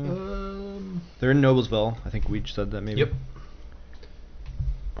 anything? They're in Noblesville. I think we said that maybe. Yep.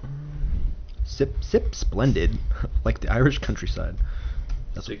 Sip splendid. Like the Irish countryside.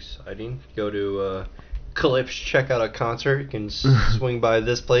 That's exciting. Go to Klipsch, check out a concert. You can swing by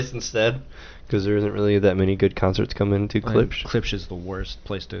this place instead because there isn't really that many good concerts coming to Klipsch. Klipsch is the worst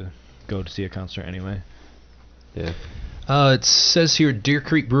place to go to see a concert anyway. Yeah. It says here Deer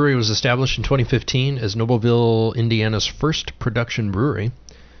Creek Brewery was established in 2015 as Noblesville, Indiana's first production brewery.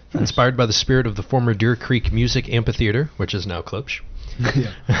 Inspired by the spirit of the former Deer Creek Music Amphitheater, which is now Klipsch.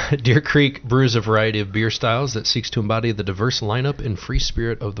 Deer Creek brews a variety of beer styles that seeks to embody the diverse lineup and free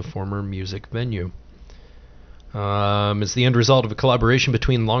spirit of the former music venue. It's the end result of a collaboration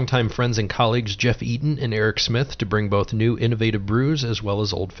between longtime friends and colleagues Jeff Eaton and Eric Smith to bring both new innovative brews as well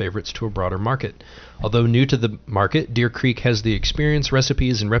as old favorites to a broader market. Although new to the market, Deer Creek has the experience,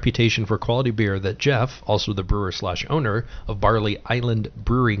 recipes, and reputation for quality beer that Jeff, also the brewer/owner of Barley Island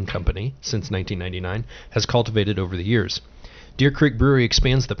Brewing Company since 1999, has cultivated over the years. Deer Creek Brewery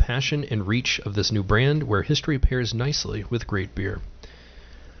expands the passion and reach of this new brand where history pairs nicely with great beer.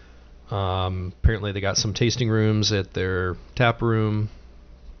 Apparently they got some tasting rooms at their tap room.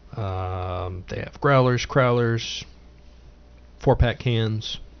 They have growlers, crowlers, 4-pack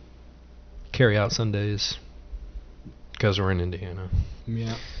cans, carry out Sundays, because we're in Indiana.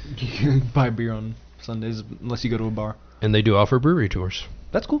 Yeah. You can buy beer on Sundays unless you go to a bar. And they do offer brewery tours.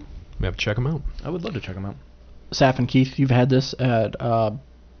 That's cool. We have to check them out. I would love to check them out. Saf and Keith, you've had this at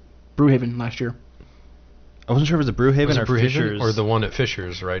Brewhaven last year. I wasn't sure if it was a Brewhaven Was it or Brewhaven Fishers. or the one at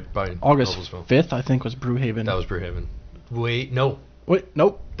Fishers, right by August Noblesville? 5th, I think, was Brewhaven. That was Brewhaven. Wait, no. Wait,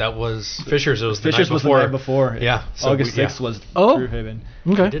 nope. That was Fishers. It was Fishers the night was before. the night before. Yeah. So August we, 6th was Oh. Brewhaven.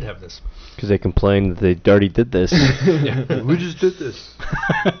 Okay. I did have this. Because they complained that they already did this. Yeah. We just did this.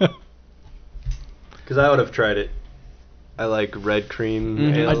 Because I would have tried it. I like red cream.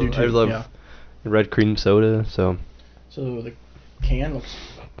 Mhm. ale. I do too, I love yeah. red cream soda. So So the can looks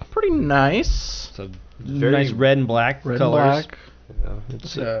pretty nice. So Very nice red and black Red colors. and black. yeah, it's,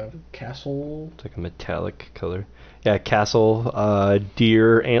 It's a castle. it's like a metallic color. Yeah, castle,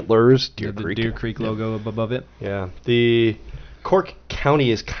 deer antlers, Deer Yeah, the Creek. Deer Creek logo above it. Yeah, the Cork County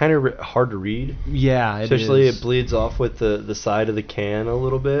is kind of hard to read. Yeah, Especially it bleeds off with the side of the can a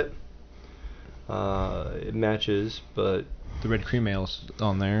little bit. It matches, but The red cream ale's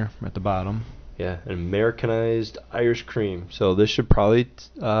on there at the bottom. yeah, an Americanized Irish cream. So this should probably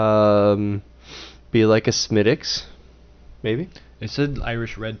be like a Smittix, maybe. It's an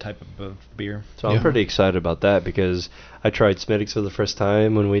Irish red type of beer. So I'm pretty excited about that because I tried Smittix for the first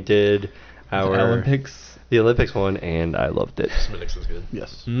time when we did The our Olympics. the Olympics one, and I loved it. Smittix is good.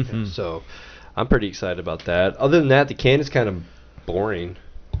 Yes. Mm-hmm. So I'm pretty excited about that. Other than that, the can is kind of boring.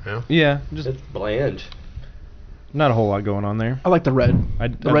 Yeah. Yeah, just It's bland. not a whole lot going on there. I like the red.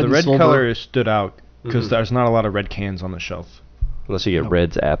 The red and red silver. color stood out because Mhm. there's not a lot of red cans on the shelf. Unless you get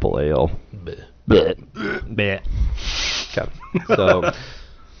Red's Apple Ale. Bleh. Bleh. Okay. So,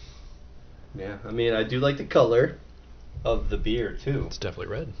 yeah, I mean, I do like the color of the beer, too. It's definitely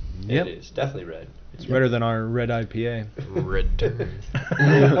red. Yep. It is definitely red. It's redder than our red IPA. Red turd.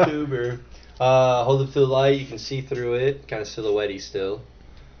 YouTuber. Hold up to the light, you can see through it. Kind of silhouette-y still.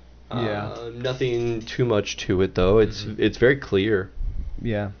 Yeah. Nothing too much to it, though. It's very clear.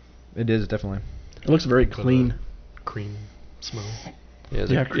 Yeah, it is definitely. It looks very With a clean. Cream smell. Yeah,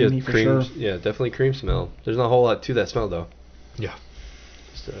 Yeah, creamy for sure. Yeah, definitely cream smell. There's not a whole lot to that smell, though. Yeah.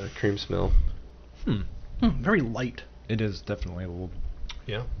 Just a cream smell. Very light. It is definitely a little.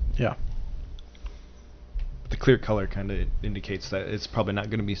 Yeah. Yeah. The clear color kind of indicates that it's probably not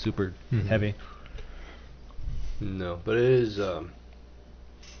going to be super Mhm. heavy. No, but it is.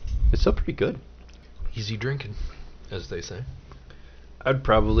 It's still pretty good. Easy drinking, as they say. I'd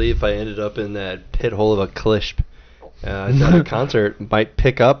probably, if I ended up in that pit hole of a Klishp at a concert, might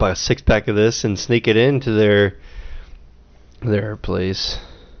pick up a 6-pack of this and sneak it into their place.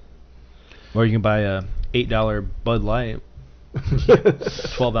 Or you can buy a $8 Bud Light,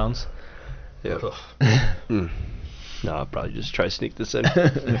 12 ounce. Yeah. Ugh. No, I'll probably just try to sneak this in.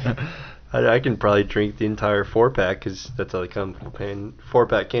 I can probably drink the entire 4-pack because that's how they come.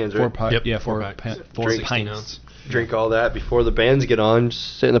 4-pack cans, right? Yep, Yeah, four four packs. four 16 pints. ounce. Drink all that before the bands get on.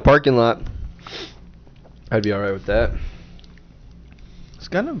 Just sit in the parking lot. I'd be alright with that. It's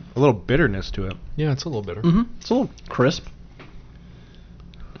got a little bitterness to it. Yeah, it's a little bitter. Mm-hmm. It's a little crisp.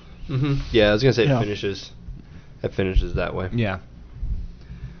 Yeah, I was gonna say Yeah. it finishes. It finishes that way. Yeah.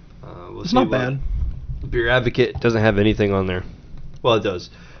 We'll It's see not what- bad. Beer Advocate doesn't have anything on there. Well, it does.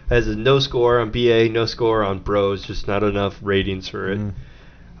 It has a no score on BA, no score on Bros. Just not enough ratings for it.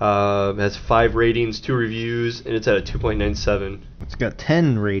 It has 5 ratings, 2 reviews, and it's at a 2.97. It's got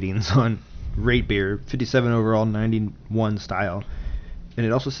 10 ratings on Rate Beer, 57 overall, 91 style. And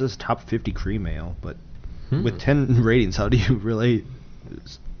it also says top 50 cream ale, but with 10 ratings, how do you really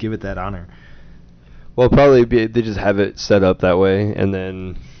give it that honor? Well, probably they just have it set up that way, and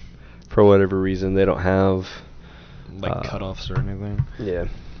then for whatever reason they don't have Like cutoffs or anything? Yeah.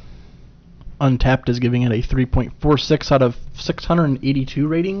 Untapped is giving it a 3.46 out of 682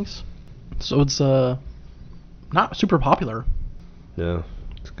 ratings. So it's not super popular. No.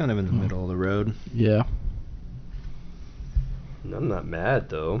 It's kind of in the middle of the road. Yeah. I'm not mad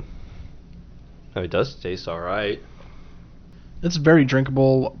though. I mean, it does taste alright. It's very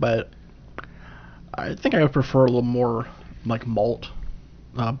drinkable, but I think I would prefer a little more like malt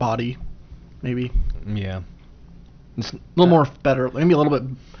body, maybe. Yeah. It's A little more better, maybe a little bit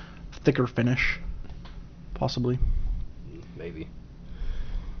thicker finish, possibly. Maybe.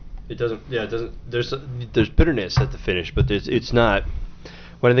 It doesn't. Yeah, it doesn't. There's bitterness at the finish, but it's not.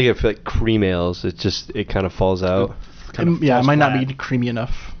 When I think of like cream ales, it kind of falls out. Yeah, it falls might not flat. be creamy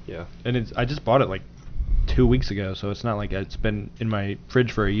enough. Yeah. And I just bought it like 2 weeks ago, so it's not like it's been in my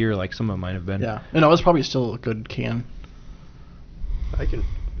fridge for a year like some of them might have been. Yeah, and it's probably still a good can. I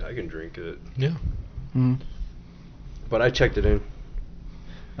can drink it, Yeah. Mm. but I checked it in.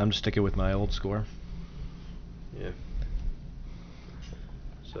 I'm just sticking with my old score. Yeah.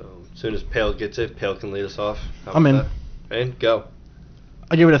 So as soon as Pale gets it, Pale can lead us off. How I'm about in. that? And go.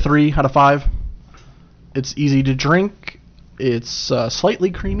 I give it a 3 out of 5. It's easy to drink. It's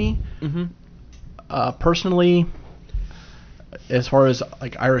slightly creamy. Mm-hmm. Personally, as far as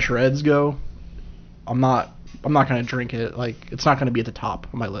like Irish Reds go, I'm not gonna drink it. Like it's not gonna be at the top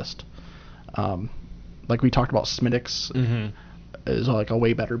of my list. Like we talked about, Smittix Mm-hmm. is like a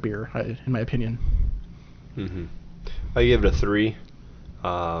way better beer, in my opinion. Mm-hmm. I give it a 3.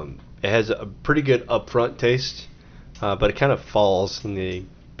 It has a pretty good upfront taste, but it kind of falls in the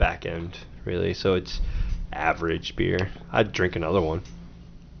back end, really. So it's average beer. I'd drink another one.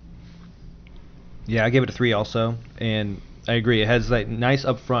 Yeah, I gave it a 3 also, and I agree. It has that nice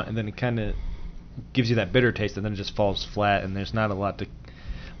up front, and then it kind of gives you that bitter taste, and then it just falls flat, and there's not a lot to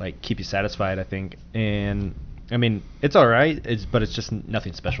like keep you satisfied, I think. And I mean, it's all right, but it's just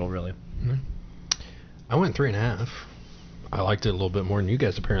nothing special, really. I went 3.5. I liked it a little bit more than you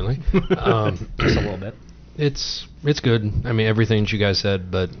guys apparently. Just a little bit. It's good. I mean, everything that you guys said,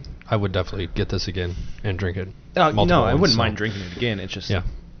 but I would definitely get this again and drink it. No, multiple I ones, wouldn't so- mind drinking it again. It's just, Yeah.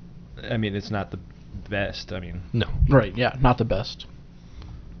 I mean, it's not the best. I mean, No. Right, yeah, not the best.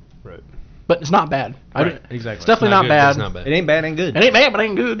 Right. But it's not bad. Right, exactly. It's definitely Not not, good, but bad. it's not bad. it ain't bad, ain't good. It ain't bad, but it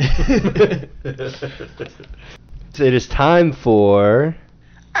ain't good. So it is time for.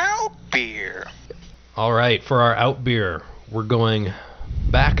 Out beer. All right, for our out beer, we're going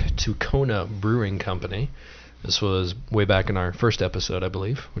back to Kona Brewing Company. This was way back in our first episode, I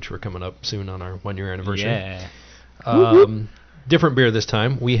believe, which we're coming up soon on our 1-year anniversary. Yeah. Different beer this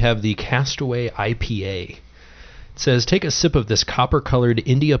time. We have the Castaway IPA. It says, take a sip of this copper-colored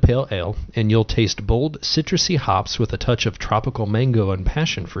India Pale Ale, and you'll taste bold, citrusy hops with a touch of tropical mango and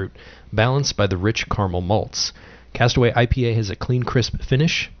passion fruit, balanced by the rich caramel malts. Castaway IPA has a clean, crisp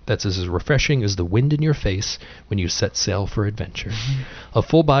finish that's as refreshing as the wind in your face when you set sail for adventure. A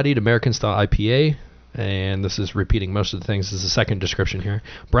full-bodied American-style IPA, and this is repeating most of the things. This is the second description here.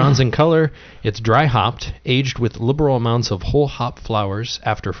 Bronze in color. It's dry hopped, aged with liberal amounts of whole hop flowers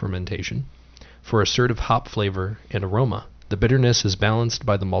after fermentation, for assertive hop flavor and aroma. The bitterness is balanced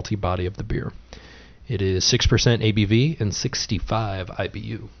by the malty body of the beer. It is 6% ABV and 65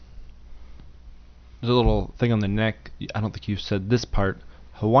 IBU. There's a little thing on the neck. I don't think you said this part.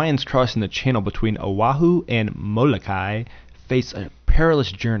 Hawaiians crossing the channel between Oahu and Molokai face a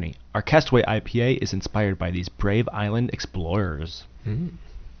perilous journey. Our Castaway IPA is inspired by these brave island explorers.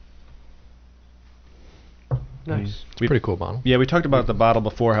 Nice. It's a pretty cool bottle. Yeah, we talked about the bottle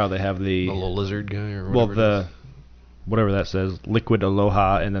before, how they have the The little lizard guy or well, whatever. it is. whatever that says, liquid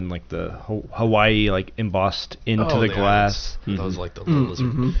aloha, and then like the Hawaii like embossed into Oh, the the glass. islands. Those like the little lizard.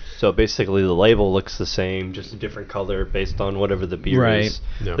 Mhm. So basically, the label looks the same, just a different color based on whatever the beer Right. is.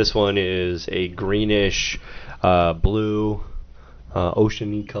 Yeah. This one is a greenish, blue,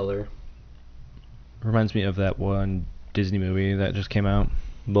 oceany color. Reminds me of that one Disney movie that just came out.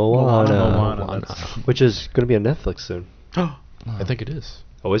 Moana, Moana, Moana. that's- which is going to be on Netflix soon. I think it is.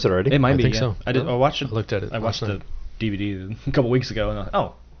 Oh, is it already? It might I be. think yeah. so. I did. I watched it. I looked at it I watched last the night. DVD a couple weeks ago, and I was,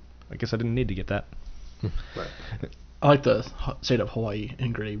 oh, I guess I didn't need to get that. Right. I like the state of Hawaii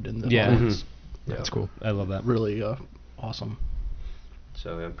engraved in the Yeah. bottle. Mhm. It's Yeah, that's cool. I love that. really awesome.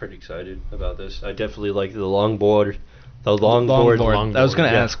 So I'm pretty excited about this. I definitely like the longboard. The longboard. Longboard, I was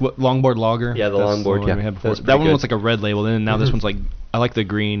gonna yeah. ask what longboard lager. Yeah, the That's longboard, one yeah. we had before. That's That pretty one good. was like a red label, and now this Mhm. one's like I like the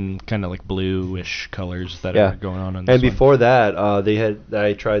green kind of like bluish colors that Yeah. are going on. In this And one. before that,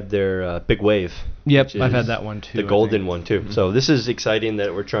 I tried their Big Wave. Yep, which I've had is that one too. The I golden think. one too. Mhm. So this is exciting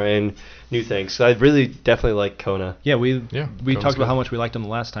that we're trying new things. So I really definitely like Kona. Yeah, we Yeah, we Cone's talked about good. how much we liked them the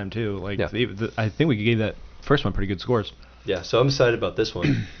last time too. Like Yeah. I think we gave that first one pretty good scores. Yeah, so I'm excited about this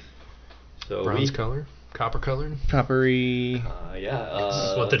one. So Bronze color, copper colored. Coppery, yeah. This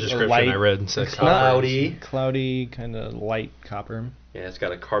is what the description light- I read said. it's cloudy. cloudy, kind of light copper. Yeah, it's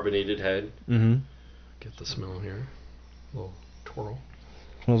got a carbonated head. Mm-hmm. Get the smell here. A little twirl.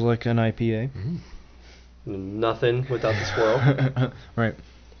 Smells like an IPA. Nothing without the swirl. Right.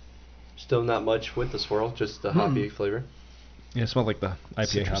 Still not much with the swirl, just the hoppy flavor. Yeah, it smells like the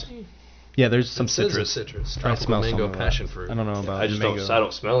IPA hop. Citrusy? Yeah, there's some It says citrus. citrus. I Tropical smell mango, some of that. passion fruit. I don't know about I just mango.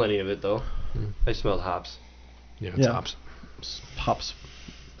 don't smell any of it though. Mm. I smell the hops. Yeah, it's Yeah. hops. Hops,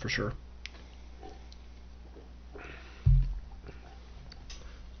 for sure.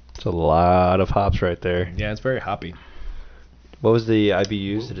 It's a lot of hops right there. Yeah, it's very hoppy. What was the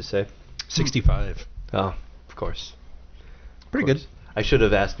IBUs? Did it say? 65. Oh, of course. Pretty Of course. I should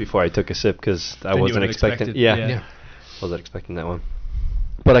have asked before I took a sip because I Then you wasn't would've expecting. expected- Yeah, yeah. wasn't expecting that one.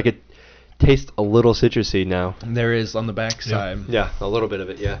 But I could taste a little citrusy now. There is on the back side. Yeah, a little bit of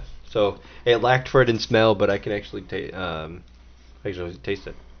it. Yeah. So it lacked for it in smell, but I can actually taste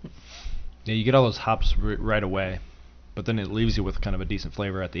it. Yeah, you get all those hops right away, but then it leaves you with kind of a decent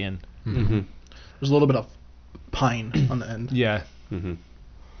flavor at the end. Mm-hmm. There's a little bit of pine on the end. Yeah. Mm-hmm.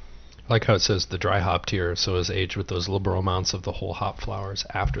 I like how it says the dry hop tier, so is aged with those liberal amounts of the whole hop flowers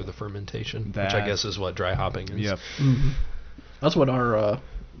after the fermentation, which I That's- guess is what dry hopping is. Yep. That's what our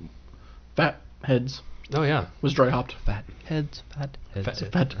Fat Heads Oh yeah. was dry hopped. Fat heads, fat heads.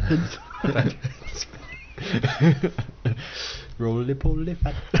 Fat- Fat Heads. Roly poly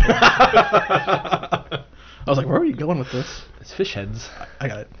fat. I was like, where are you going with this? It's fish heads. I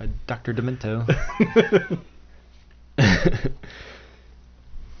got it. By Dr. Demento.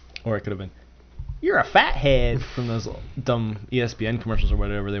 Or it could have been, "You're a fat head," from those dumb ESPN commercials or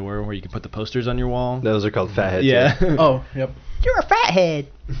whatever they were, where you could put the posters on your wall. Those are called fatheads. Yeah. Oh, yep. You're a fat head.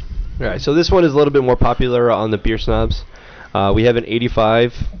 All right. So this one is a little bit more popular on the beer snobs. We have an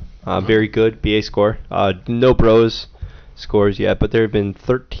 85, very good BA score. No bros scores yet, but there have been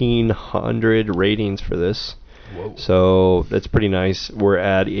 1,300 ratings for this. Whoa. So that's pretty nice. We're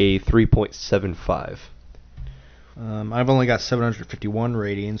at a 3.75. I've only got 751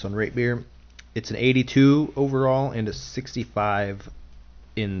 ratings on Rate Beer. It's an 82 overall and a 65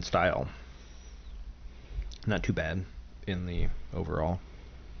 in style. Not too bad in the overall.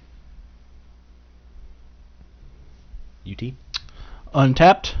 UT?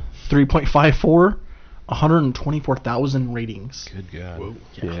 Untapped, 3.54, 124,000 ratings. Good God. Whoa.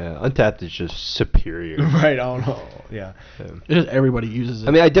 Yeah, Untapped is just superior. Right, I don't know. Yeah. Everybody uses it.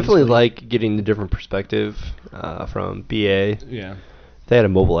 I mean, I definitely basically. like getting the different perspective from BA. Yeah. If they had a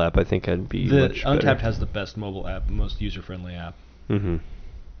mobile app, I think I'd be The much Untapped better. has the best mobile app, most user-friendly app. Mm-hmm.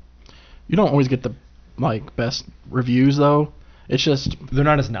 You don't always get the best reviews though. It's just They're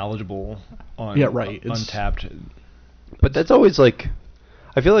not as knowledgeable on Yeah, right, it's- Untapped. But that's always like,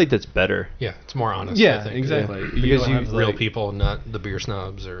 I feel like that's better. Yeah, it's more honest. Yeah, I think. exactly. Yeah. You Because don't you- have, Real like- people, not the beer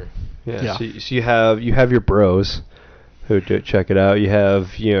snobs or. Yeah. Yeah. So you have your bros who do check it out. You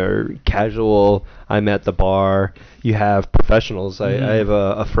have your casual. I'm at the bar. You have professionals. I have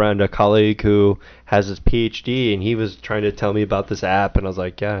a friend, a colleague who has his PhD, and he was trying to tell me about this app, and I was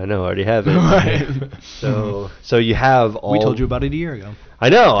like, yeah, I know, I already have it. Right. So you have all. We told you about it a year ago. I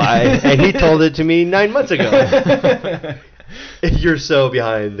know. And he told it to me 9 months ago. You're so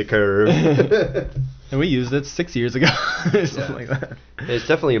behind the curve. And we used it 6 years ago. Something like that. It's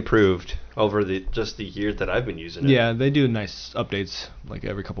definitely improved over the year that I've been using it. Yeah, they do nice updates like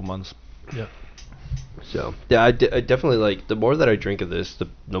every couple months. Yeah. So yeah, I definitely like. The more that I drink of this,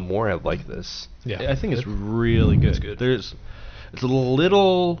 the more I like this. Yeah. I think it's really good. It's good. It's a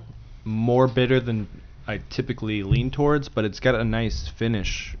little more bitter than I typically lean towards, but it's got a nice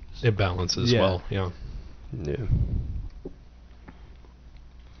finish. It balances Yeah. well. Yeah. Yeah.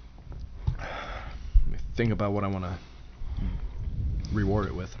 Let me think about what I want to reward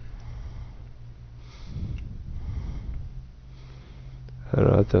it with. I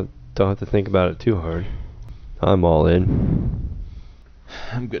don't know. Don't have to think about it too hard. I'm all in.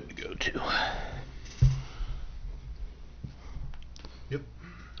 I'm good to go too.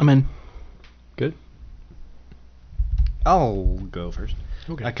 I'm in. Good. I'll go first.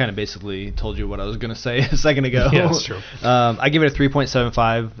 Okay. I kind of basically told you what I was going to say a second ago. Yeah, that's true. I give it a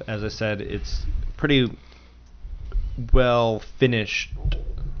 3.75. As I said, it's pretty well finished.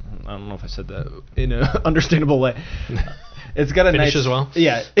 I don't know if I said that in an understandable way. It's got a nice Finishes well?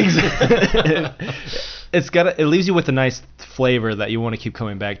 Yeah, exactly. It leaves you with a nice flavor that you want to keep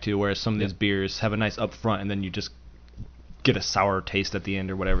coming back to, whereas some of these beers have a nice upfront and then you just get a sour taste at the end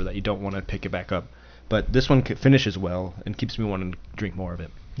or whatever that you don't want to pick it back up. But this one finishes well and keeps me wanting to drink more of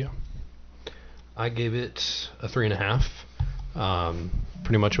it. Yeah. I gave it a 3.5.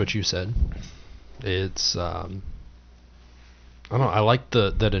 Pretty much what you said. It's I don't know. I like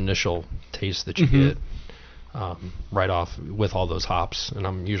that initial taste that you get right off with all those hops, and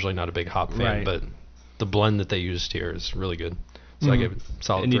I'm usually not a big hop fan, Right. but the blend that they used here is really good. So I gave it a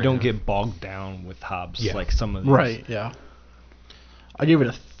solid. And you don't 3.5. get bogged down with hops Yeah. like some of these. Right, yeah. I gave it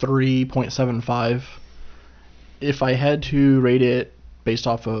a 3.75. If I had to rate it based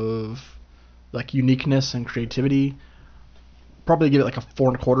off of like uniqueness and creativity, probably give it like a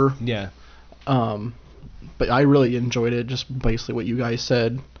 4.25. Yeah. But I really enjoyed it. Just basically what you guys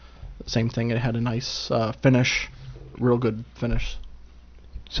said. Same thing. It had a nice finish, real good finish.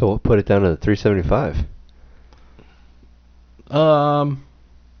 So we'll put it down to the 375. I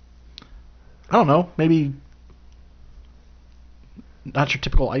don't know. Maybe not your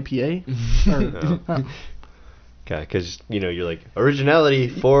typical IPA. No. Okay, because you're like originality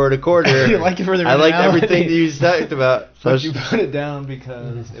 4.25. You like it for the I liked originality. everything that you talked about. So But you put it down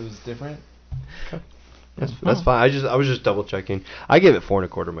because it was different. that's fine. I was just double checking. I gave it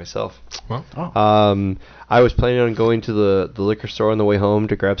 4.25 myself. Well, Oh. I was planning on going to the liquor store on the way home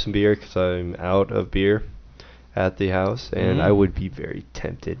to grab some beer because I'm out of beer at the house, and I would be very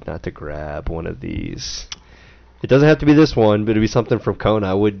tempted not to grab one of these. It doesn't have to be this one, but it'd be something from Kona.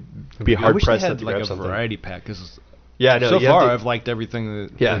 I would be I hard wish they pressed had not to like grab a something. variety pack because Yeah, no. so you have far to- I've liked everything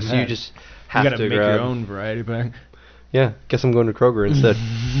that Yeah, they've so you had. just You have gotta to make grab. your own variety pack. Yeah, guess I'm going to Kroger instead.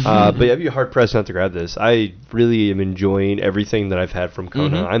 But yeah, I'd be hard pressed not to grab this. I really am enjoying everything that I've had from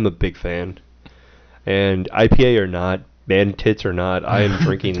Kona. I'm a big fan. And IPA or not, man tits or not, I am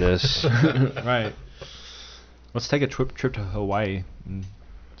drinking this. Right. Let's take a trip to Hawaii and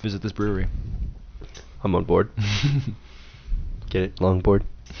visit this brewery. I'm on board. Get it? Longboard?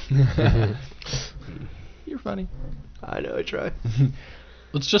 You're funny. I know, I try.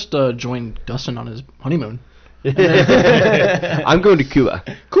 Let's just join Dustin on his honeymoon. I'm going to Cuba.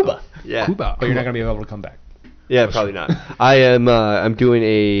 Cuba. Yeah. Cuba. But you're not gonna be able to come back. Yeah, probably not. I am. I'm doing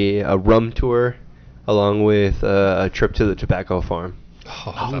a rum tour, along with a trip to the tobacco farm.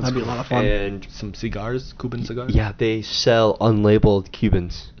 oh, that's That'd be a cool. lot of fun. And Some cigars, Cuban cigars. yeah, they sell unlabeled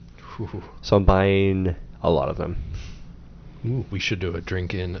Cubans. Ooh. So I'm buying a lot of them. We should do a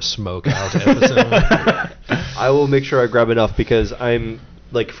drink in smoke out episode. I will make sure I grab enough because I'm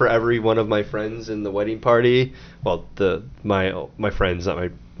like for every one of my friends in the wedding party. Well, my friends,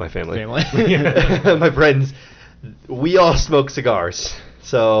 not my family. My friends, we all smoke cigars.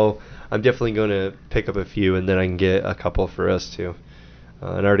 So I'm definitely going to pick up a few, and then I can get a couple for us too.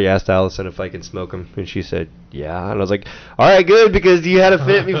 And I already asked Allison if I can smoke them, and she said, yeah. And I was like, all right, good, because you had a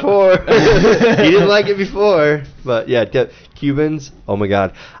fit before. You didn't like it before. But, yeah, Cubans, oh, my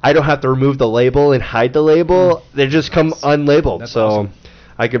God. I don't have to remove the label and hide the label. They just come unlabeled. That's so awesome.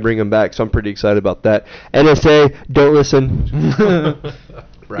 I can bring them back, so I'm pretty excited about that. NSA, don't listen.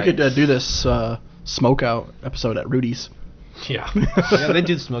 We could do this smoke out episode at Rudy's. Yeah. Yeah, they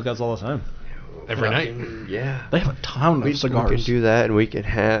do smokeouts all the time. Every night. Yeah. They have a ton of cigars. We can do that, and we can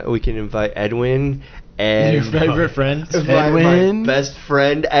invite Edwin and Your favorite friends. my Edwin. best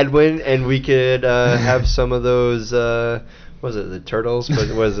friend Edwin, and we could have some of those. What was it, the turtles? But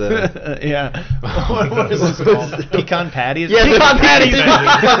it was Yeah. What is this called? Pecan patties? yeah, Pecan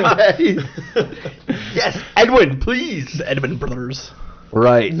pecan patties. Yes, Edwin, please. The Edmund brothers.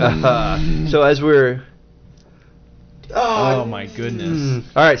 Right. So as we're. Oh my goodness.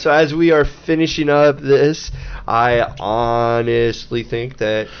 All right, so as we are finishing up this, I honestly think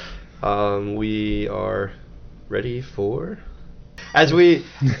that we are ready for. As we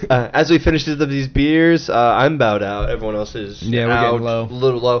finish up these beers, I'm about out. Everyone else is Yeah, we're out, getting low. a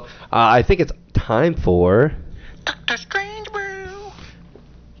little low. I think it's time for. Dr. Strange Brew.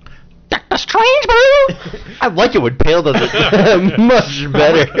 Dr. Strange Brew. I like it when Pale does it much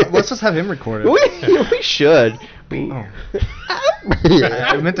better. Let's just have him record it. we should.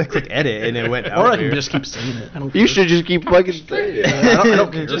 I meant to click edit and it went out. Or I can weird. just keep saying it. I don't You care. should just keep fucking saying it. I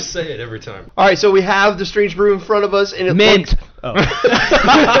don't care. Just say it every time. All right, so we have the Strange Brew in front of us, and it Mint. looks- Oh.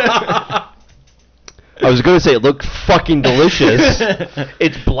 I was gonna say it looked fucking delicious.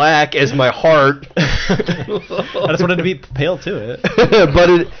 It's black as my heart. I just wanted to be pale to it. But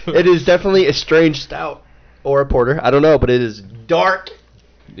it is definitely a strange stout or a porter. I don't know, but it is dark.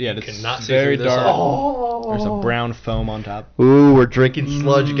 Yeah, it's Cannot see very through this dark. at all. There's a brown foam on top. Ooh, we're drinking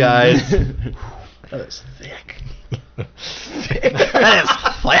sludge, guys. That is thick. That is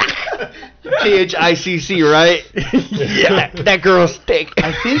thick. THICC, right? Yeah, that girl's thick.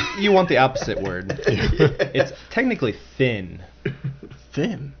 I think you want the opposite word. It's technically thin.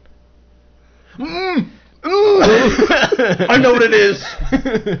 Thin. I know what it is.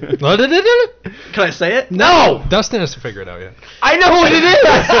 Can I say it? No, Dustin has to figure it out yet. I know what it is.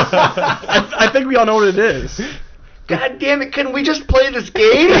 I think we all know what it is. God damn it! Can we just play this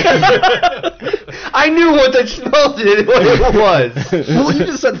game? I knew what I smelled it. What it was. Well, you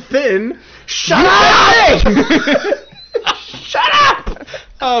just said thin. Shut up! Shut up!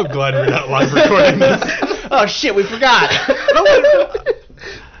 Oh, I'm glad we're not live recording this. Oh shit, we forgot.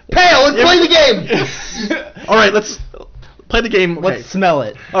 Pale, let's play the game. All right, let's play the game. Okay. Let's smell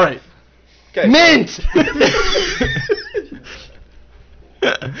it. All right. Okay. Mint.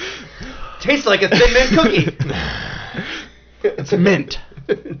 Tastes like a Thin Mint cookie. It's mint.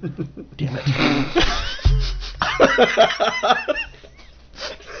 Damn it.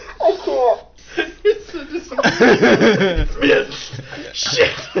 I can't. It's so disappointing.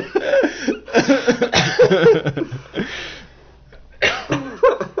 Shit.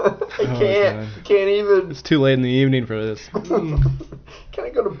 I can't. God. Can't even. It's too late in the evening for this. Can I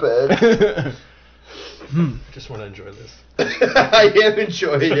go to bed? Just want to enjoy this. I am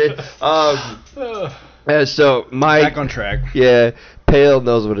enjoying it. So my Back on track. yeah, Pale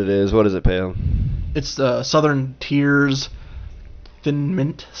knows what it is. What is it, Pale? It's the Southern Tiers Thin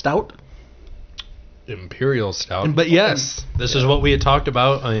Mint Stout. Imperial Stout. But yes, this is what we had talked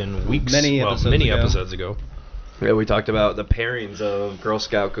about in weeks, Many episodes ago. episodes ago. Yeah, we talked about the pairings of Girl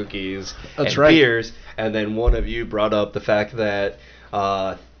Scout cookies That's and right. beers, and then one of you brought up the fact that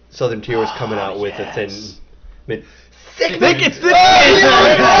Southern Tier was coming out with a thin mint. Thick it's thick.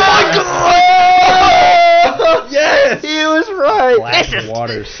 Oh, yes, he was right. Black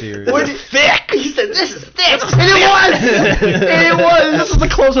water series. Thick. He said, "This is thick," and it was. And it was. This is the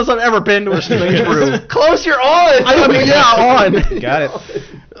closest I've ever been to a strange brew. Close, you're on. I mean, yeah, on. Got it.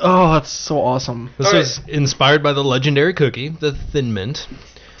 Oh, that's so awesome. This All right. was inspired by the legendary cookie, the Thin Mint.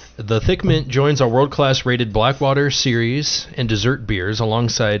 The Thick Mint joins our world-class rated Blackwater series and dessert beers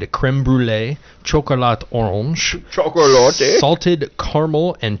alongside creme brulee, chocolat orange, Chocolate. salted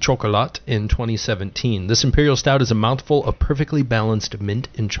caramel, and chocolat in 2017. This Imperial Stout is a mouthful of perfectly balanced mint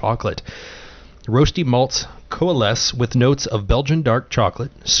and chocolate. Roasty malts coalesce with notes of Belgian dark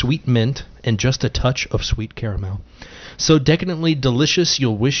chocolate, sweet mint, and just a touch of sweet caramel. So decadently delicious,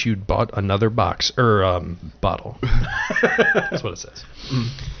 you'll wish you'd bought another box bottle. That's what it says.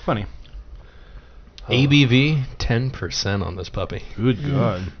 Funny. ABV 10% on this puppy. Good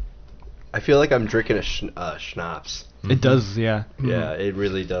God. I feel like I'm drinking a schnapps. It does, yeah. Yeah, it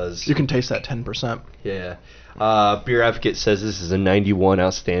really does. You can taste that 10%. Yeah. Beer Advocate says this is a 91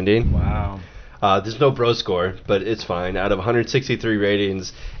 outstanding. Wow. There's no bro score, but it's fine. Out of 163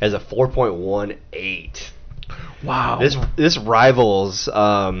 ratings, as a 4.18. Wow. This rivals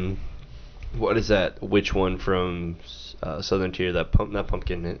what is that? Which one from Southern Tier? That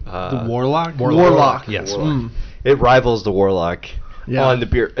pumpkin. The Warlock? Warlock. Yes. Warlock. It rivals the Warlock Yeah. on the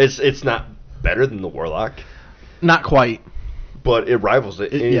beer. It's not better than the Warlock, Not quite. but it rivals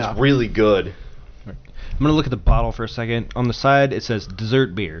it. And Yeah. It's really good. I'm going to look at the bottle for a second. On the side, it says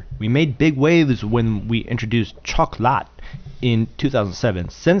dessert beer. We made big waves when we introduced chocolat in 2007.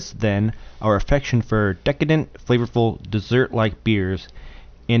 Since then, our affection for decadent, flavorful, dessert-like beers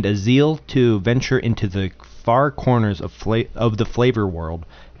and a zeal to venture into the far corners of the flavor world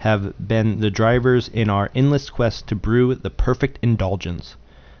have been the drivers in our endless quest to brew the perfect indulgence.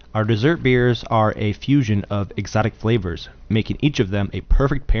 Our dessert beers are a fusion of exotic flavors, making each of them a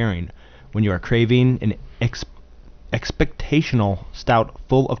perfect pairing when you are craving an expectational stout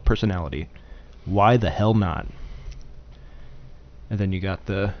full of personality. Why the hell not? And then you got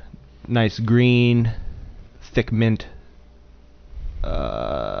the nice green, thick mint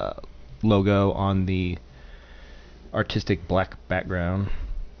logo on the artistic black background.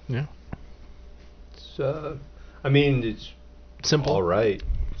 Yeah. It's, I mean, it's Simple. all right.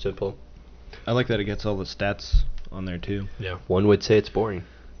 Simple. I like that it gets all the stats on there too. Yeah. One would say it's boring,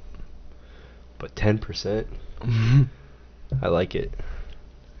 but 10%. I like it.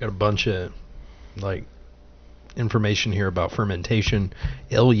 Got a bunch of like information here about fermentation,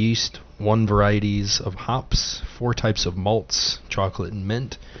 ale yeast, 1 varieties of hops, 4 types of malts, chocolate and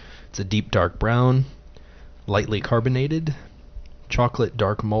mint. It's a deep dark brown, lightly carbonated. Chocolate,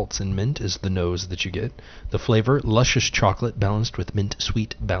 dark malts, and mint is the nose that you get. The flavor, luscious chocolate balanced with mint,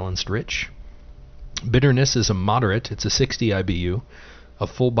 sweet, balanced, rich. Bitterness is a moderate. It's a 60 IBU, a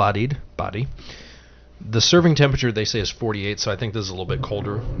full-bodied body. The serving temperature, they say, is 48, so I think this is a little bit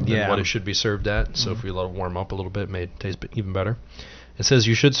colder than what it should be served at. So if we let it warm up a little bit, it may taste even better. It says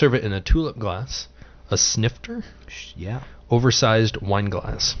you should serve it in a tulip glass, a snifter, Yeah. oversized wine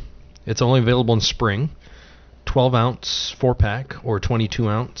glass. It's only available in spring. 12-ounce 4-pack or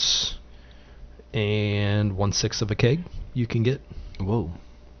 22-ounce and 1/6 of a keg you can get. Whoa.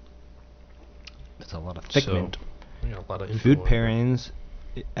 That's a lot of thick So, mint. yeah, a lot of info Food on there. pairings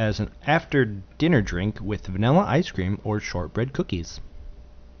as an after-dinner drink with vanilla ice cream or shortbread cookies.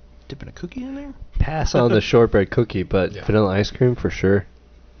 Dipping a cookie in there? Pass on the shortbread cookie, but Yeah. vanilla ice cream for sure.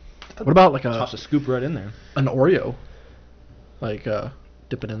 What about like Toss a scoop right in there. an Oreo? Like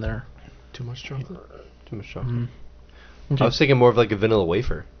dip it in there. Too much chocolate? Too much chocolate. Okay. I was thinking more of like a vanilla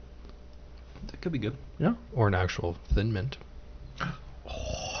wafer. That could be good. Yeah. Or an actual thin mint.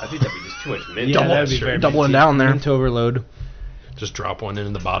 I think that'd be just too much mint. Yeah, that'd be very doubling minty. down there. Mint overload. Just drop one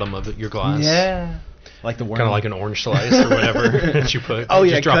in the bottom of your glass. Yeah. Like the worm. Kind of like an orange slice or whatever that you put. Oh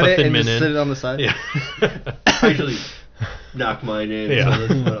yeah, just drop cut a it thin and mint just in. sit it on the side. Yeah. I usually knock mine in. Yeah.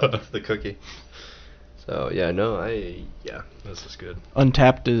 So that's the cookie. So yeah, no, yeah. This is good.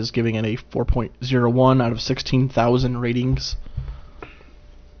 Untapped is giving it a 4.01 out of 16,000 ratings.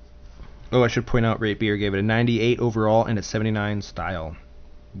 Oh, I should point out Rate Beer gave it a 98 overall and a 79 style,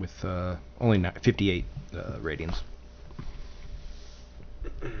 with only 58 ratings.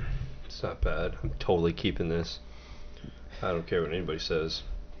 It's not bad. I'm totally keeping this. I don't care what anybody says.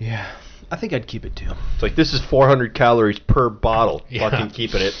 Yeah, I think I'd keep it too. It's like this is 400 calories per bottle. Yeah. Fucking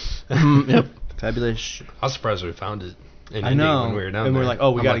keeping it. Yep. Fabulous. I was surprised we found it in I Indy know. when we were down And there. we're like,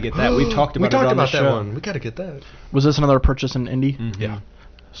 oh, we I'm gotta get that. We've talked about we it talked on the about that show. one. We gotta get that. Was this another purchase in Indy? Yeah.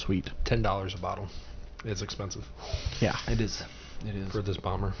 Sweet. $10 a bottle. It's expensive Yeah. It is. It is. for this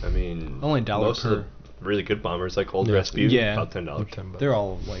bomber. I mean, Only $1 most of per- the really good bombers, like Old Yeah. Rasputin, Yeah. about $10. They're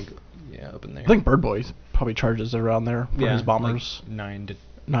all like, up in there. I think Bird Boy probably charges around there for his bombers. Like 9 to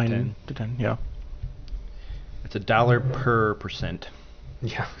 9 10. to 10, yeah. It's $1 per percent.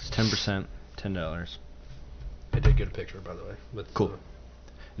 Yeah. It's 10%, $10. I did get a picture, by the way. With Cool.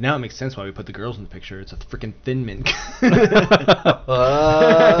 Now it makes sense why we put the girls in the picture. It's a freaking thin mint.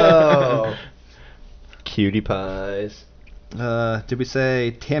 Oh. Cutie pies. Did we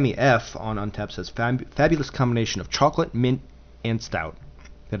say Tammy F on Untapped says fabulous combination of chocolate, mint, and stout.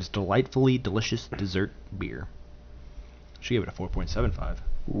 That is delightfully delicious dessert beer. She gave it a 4.75.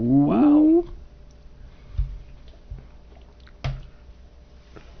 Wow.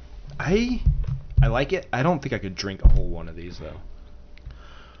 I like it. I don't think I could drink a whole one of these though.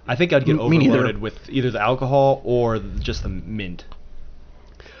 I think I'd get Me neither. overloaded with either the alcohol or just the mint.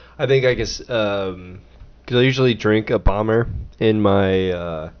 I think I guess because I usually drink a bomber in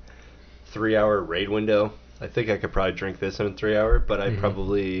my 3-hour raid window. I think I could probably drink this in a 3-hour, but I'd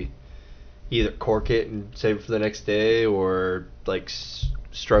probably either cork it and save it for the next day, or like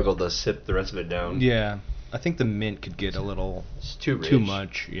struggle to sip the rest of it down. Yeah, I think the mint could get a little It's too rich. too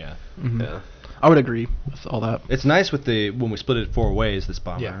much. Yeah, Mhm. Yeah. I would agree with all that. it's nice with the when we split it 4 ways. This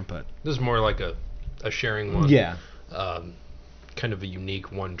bomber, Yeah. but This is more like a sharing one. yeah, Kind of a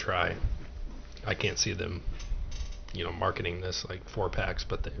unique one try. I can't see them, marketing this like 4-packs,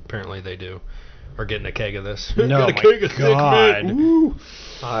 but apparently they do. Or getting a keg of this. No, Got a my keg of thick God. mint. Woo.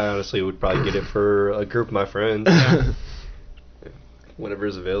 I honestly would probably get it for a group of my friends. Whenever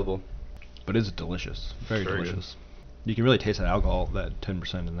is available. but it's delicious. Very Very good. delicious. You can really taste that alcohol, that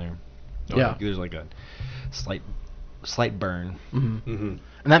 10% in there. Yeah. There's like a slight burn. Hmm Mm-hmm.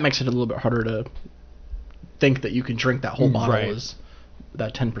 And that makes it a little bit harder to think that you can drink that whole bottle Right. as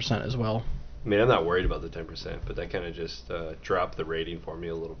that 10% as well. I mean, I'm not worried about the 10%, but that kind of just dropped the rating for me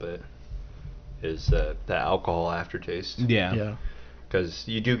a little bit. Is the alcohol aftertaste? Yeah. Yeah. Because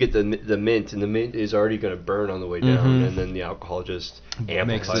you do get the mint, and the mint is already going to burn on the way down, Mhm. and then the alcohol just Makes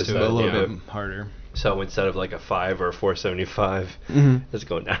amplifies it that. a little yeah. bit harder. So instead of like a 5 or a 4.75, Mhm. it's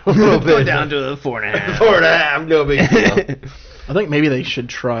going down a little bit. Go down to the 4.5. 4.5, no big deal. I think maybe they should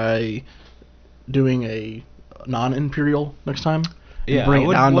try doing a non-imperial next time. and Yeah, bring I it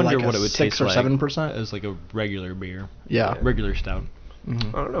would down to wonder like what a it would 6 taste or like 7%. as like a regular beer. Yeah. Regular stout. Mhm.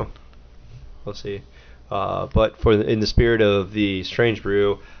 I don't know. We'll see. But in the spirit of the Strange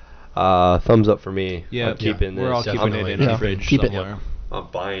Brew, thumbs up for me. Yeah, I'm keeping we're all this. keeping I'm, it in Yeah, the fridge keep it. somewhere. I'm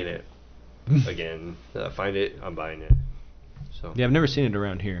buying it again. Find it. I'm buying it. So Yeah, I've never seen it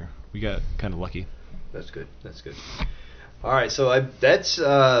around here. We got kind of lucky. that's good. That's good. All right, so that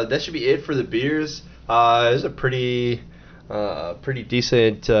should be it for the beers. It was a pretty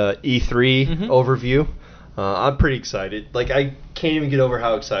decent E3 Mhm. overview. I'm pretty excited. Like, I can't even get over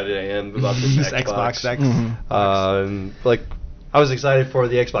how excited I am about this This Xbox. Xbox X. Mhm. Like, I was excited for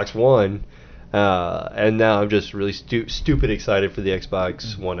the Xbox One, and now I'm just really stupid excited for the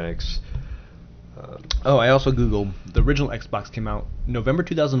Xbox One X. Oh, I also Googled the original Xbox came out November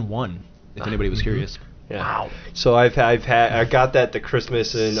 2001. If anybody was curious. Yeah. Wow. So I got that the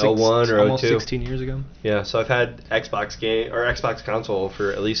Christmas in 01 or 02. Almost 16 years ago. Yeah, so I've had Xbox game or Xbox console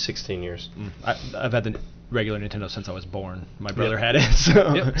for at least 16 years. I've had the regular Nintendo since I was born. My brother Yep. had it.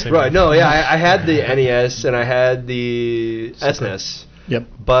 So. Yep, same Right. here. No. Yeah. I had the NES and I had the SNES, Yep.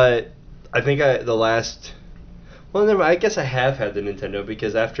 but I think the last. Well, never. I guess I have had the Nintendo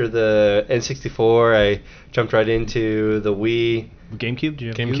because after the N64, I jumped right into the Wii. GameCube? Did you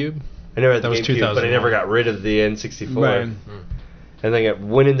have a GameCube? I never had the That was GameCube, but I 2001. never got rid of the N64. Right. And then I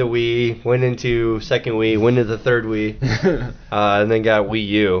went into Wii, went into second Wii, went into the third Wii, and then got Wii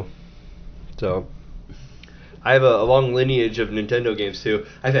U. So I have a long lineage of Nintendo games too.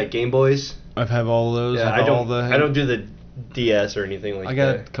 I've had Game Boys. I've had all those. Yeah, I've I all don't do the DS or anything like I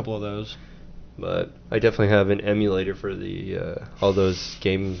got that. a couple of those. But I definitely have an emulator for the all those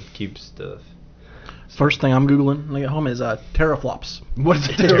GameCube stuff. First thing I'm googling when I get home is teraflops. What is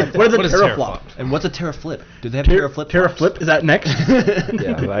a What is a What is teraflop? teraflop? And what's a teraflip? Do they have Ter- teraflip? teraflip is that next?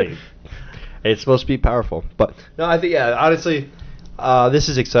 Yeah, right. It's supposed to be powerful, but no, I think honestly, this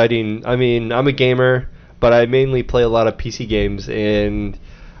is exciting. I mean, I'm a gamer, but I mainly play a lot of PC games, and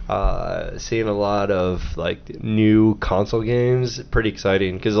seeing a lot of like new console games, pretty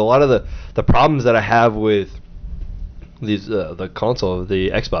exciting. Because a lot of the problems that I have with these the console, the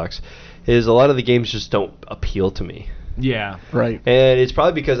Xbox, is a lot of the games just don't appeal to me. Yeah. Right. And it's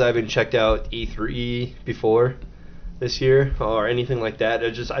probably because I haven't checked out E3 before this year or anything like that.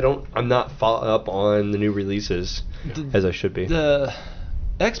 I'm not following up on the new releases as I should be. The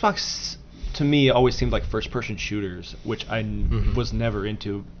Xbox to me always seemed like first-person shooters, which I was never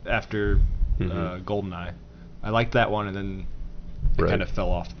into after GoldenEye. I liked that one, and then it Right. kind of fell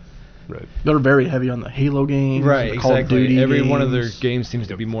off. Right. They're very heavy on the Halo games. Right, the Call of exactly. Duty Every one of their games. games seems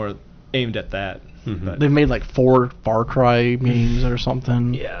to be more aimed at that. Mhm. But They've made like 4 Far Cry games or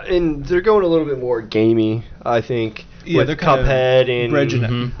something. Yeah, and they're going a little bit more gamey, I think. Yeah, with they're kind of Cuphead and bridging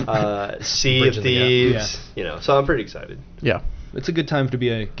it. Sea of Bridging the gap. Thieves. So I'm pretty excited. Yeah. it's a good time to be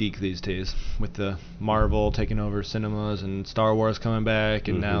a geek these days, with the Marvel taking over cinemas and Star Wars coming back,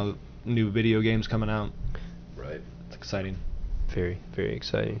 and Mhm. now new video games coming out. Right. It's exciting. Very, very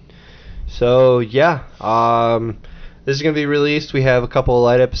exciting. So yeah, this is gonna be released. We have a couple of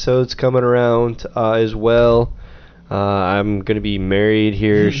light episodes coming around as well. I'm going to be married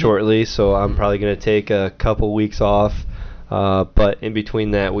here shortly, so I'm probably going to take a couple weeks off. But in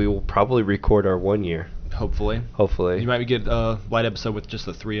between that, we will probably record our 1 year. Hopefully. Hopefully. You might get a light episode with just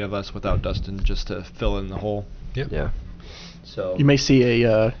the three of us without Dustin, just to fill in the hole. Yep. Yeah. So You may see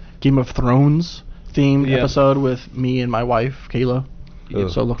a Game of Thrones themed Yeah. episode with me and my wife, Kayla. Ooh.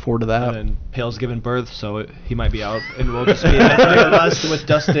 So look forward to that. And then Pale's giving birth, so he might be out, and we'll just be the three of us with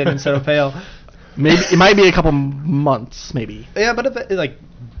Dustin instead of Pale. Maybe it might be a couple months, maybe. Yeah, but if it, like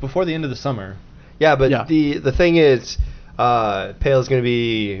before the end of the summer. yeah, but Yeah. the thing is, Pale's going to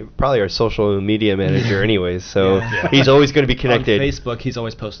be probably our social media manager anyways, so Yeah. he's always going to be connected. On Facebook, he's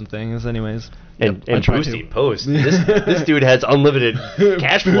always posting things, anyways. And, Yep, I try boosting to. posts. This dude has unlimited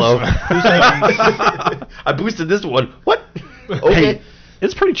cash flow. I boosted this one. What? Okay. Hey,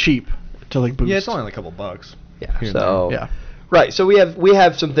 it's pretty cheap to like boost. Yeah, it's only like a couple bucks. Yeah. Here and So Yeah. right. So we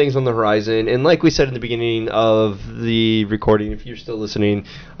have some things on the horizon, and like we said in the beginning of the recording, if you're still listening,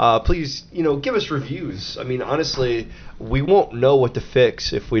 please give us reviews. I mean, honestly, we won't know what to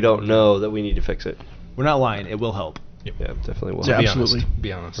fix if we don't know that we need to fix it. We're not lying. It will help. Yeah, definitely will. Yeah. Be Absolutely. honest.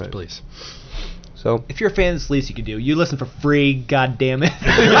 Be honest, Right. please. So If you're a fan, it's the least you can do. You listen for free, god damn it.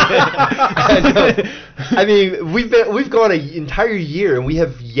 I know. I mean, we've gone an entire year and we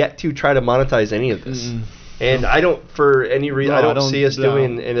have yet to try to monetize any of this. Mm-mm. And I don't, for any reason, No, I don't see us no.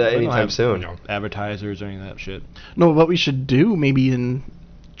 doing We that don't anytime have- soon. No. Advertisers or any of that shit. No, what we should do maybe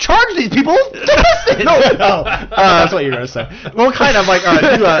charge these people to listen. No, That's what you're gonna say. well, kind of like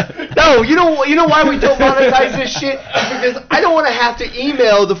No, you know why we don't monetize this shit? Because I don't want to have to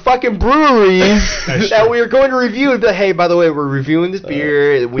email the fucking breweries that we are going to review and be like, hey, by the way, we're reviewing this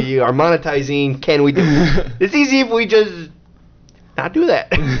beer. We are monetizing. Can we do it? It's easy if we just not do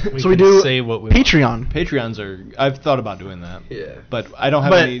that. So we can do say what we want. Patreon. Patreons are. I've thought about doing that. Yeah. But I don't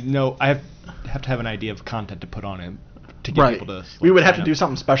have But- any. No, I have to have an idea of content to put on it to get Right. people to. We would have to sign do up.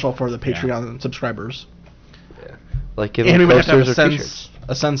 something special for the Patreon subscribers. Like give And we them would have to have posters a or sense, t-shirts.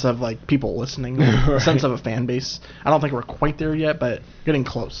 a sense of like people listening, a sense of a fan base. I don't think we're quite there yet, but getting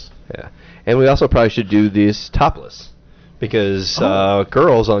close. Yeah, and we also probably should do this topless because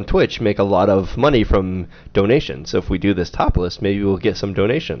girls on Twitch make a lot of money from donations. So if we do this topless, maybe we'll get some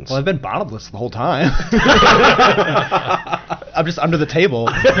donations. Well, I've been bottomless the whole time. I'm just under the table.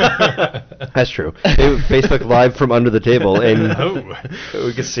 That's true. Facebook Live from under the table, and Oh.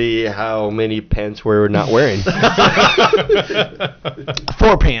 we can see how many pants we're not wearing.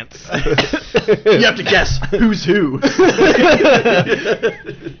 4 pants. You have to guess who's who.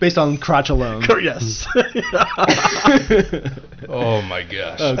 Based on crotch alone. Yes. Oh my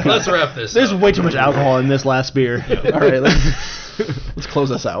gosh. Oh, God. Let's wrap this There's up. way too much alcohol in this last beer. All right, let's close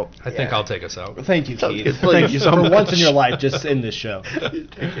this out. I think I'll take us out. Thank you, Sounds Keith. good. Thank you so For much. once For once in your life, just end this show.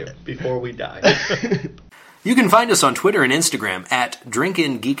 Take it before we die. You can find us on Twitter and Instagram at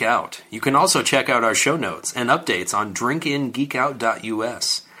DrinkInGeekOut. You can also check out our show notes and updates on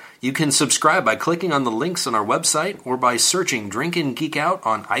drinkingeekout.us. You can subscribe by clicking on the links on our website or by searching Drinkin' Geek Out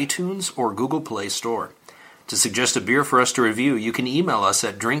on iTunes or Google Play Store. To suggest a beer for us to review, you can email us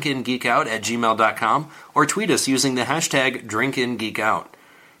at drinkingeekout@gmail.com or tweet us using the hashtag DrinkinGeekOut.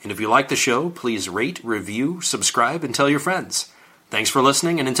 And if you like the show, please rate, review, subscribe, and tell your friends. Thanks for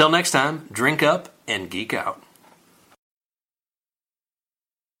listening, and until next time, drink up and geek out.